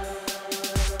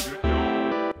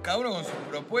 Cada uno con su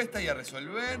propuesta y a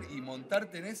resolver y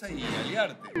montarte en esa y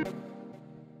aliarte.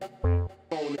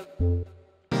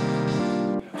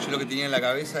 Yo lo que tenía en la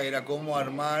cabeza era cómo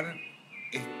armar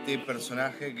este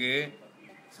personaje que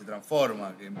se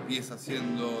transforma, que empieza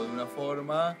siendo de una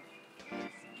forma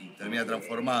y termina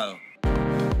transformado.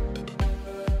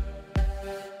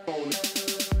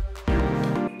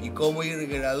 Y cómo ir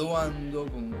graduando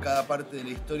con cada parte de la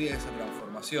historia de esa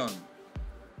transformación.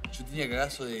 Yo tenía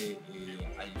cagazo de,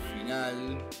 al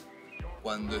final,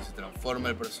 cuando se transforma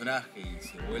el personaje y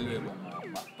se vuelve como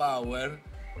más power,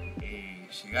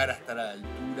 llegar a estar a la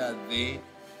altura de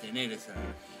tener esa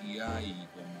energía y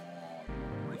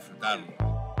como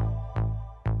disfrutarlo.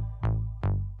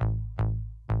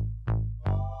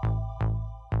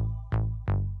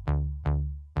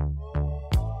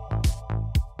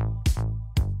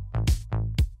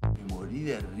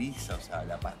 De risa, o sea,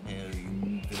 me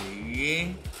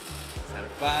entregué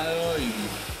zarpado y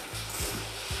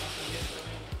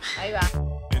Ahí va.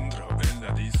 Entro en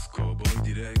la disco, voy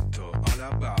directo a la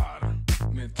bar.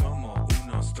 Me tomo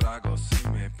unos tragos y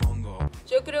me pongo.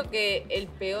 Yo creo que el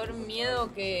peor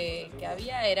miedo que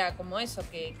había era como eso,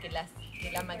 que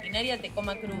la maquinaria te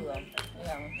coma crudo,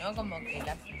 digamos, ¿no? Como que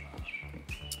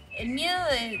el miedo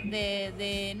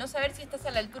de no saber si estás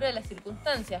a la altura de las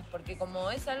circunstancias, porque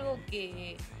como es algo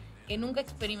que nunca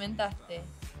experimentaste,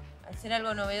 al ser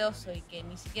algo novedoso y que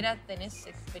ni siquiera tenés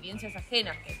experiencias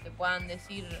ajenas que te puedan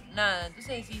decir nada,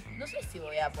 entonces decís, no sé si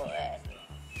voy a poder.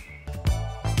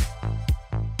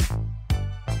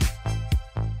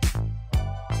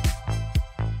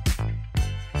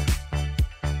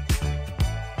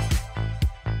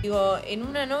 Digo, en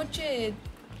una noche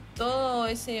todo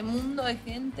ese mundo de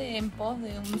gente en pos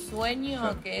de un sueño,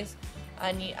 claro, que es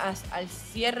al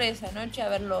cierre de esa noche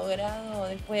haber logrado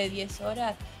después de 10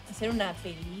 horas hacer una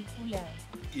película.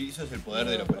 Y eso es el poder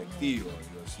de lo colectivo.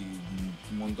 Digo, si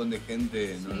un montón de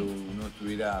gente no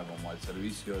estuviera como al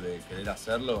servicio de querer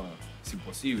hacerlo, es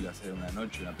imposible hacer una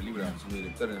noche una película con un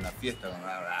director en una fiesta con...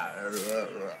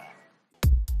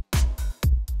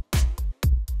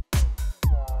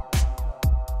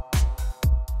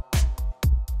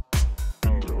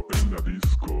 En la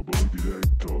disco voy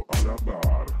directo a la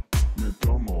bar. Me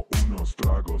tomo unos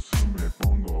tragos y me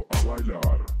pongo a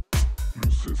bailar.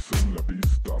 Luces en la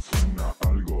pista, suena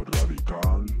algo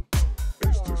radical.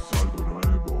 Esto es algo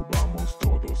nuevo, vamos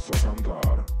todos a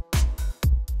cantar.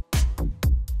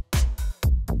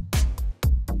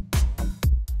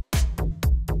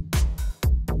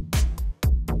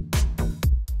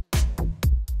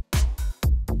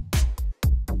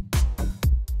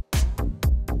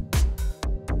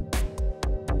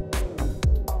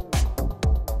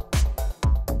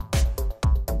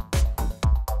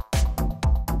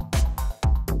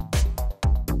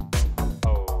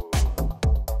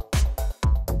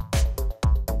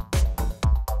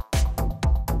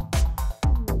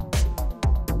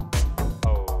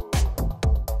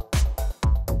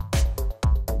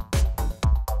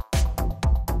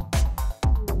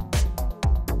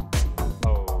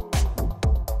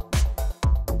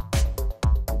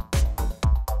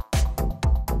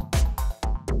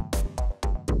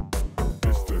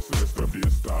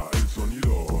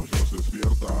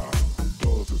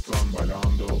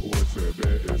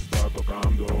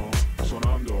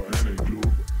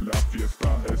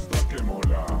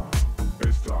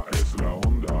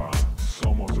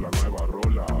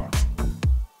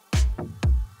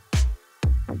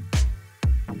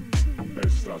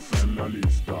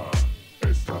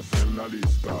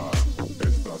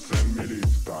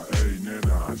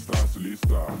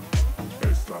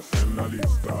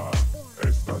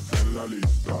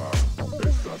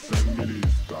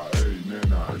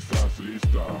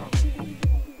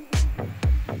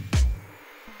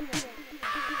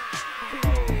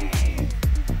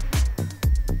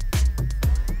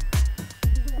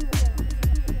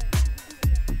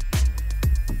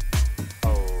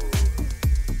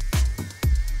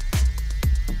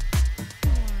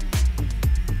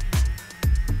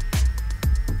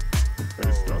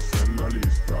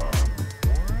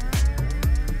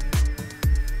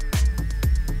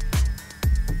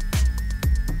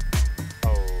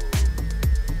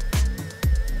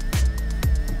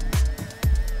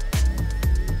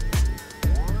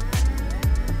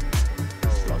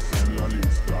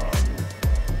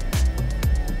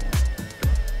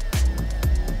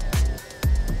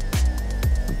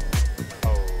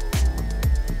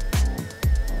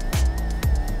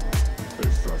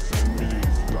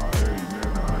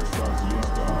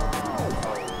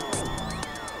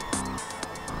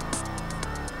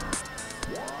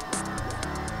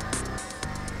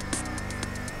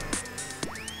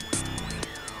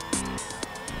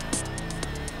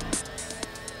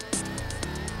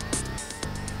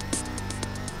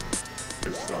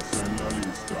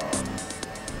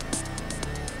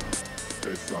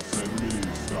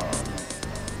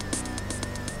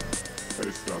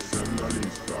 Estás en la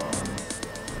lista.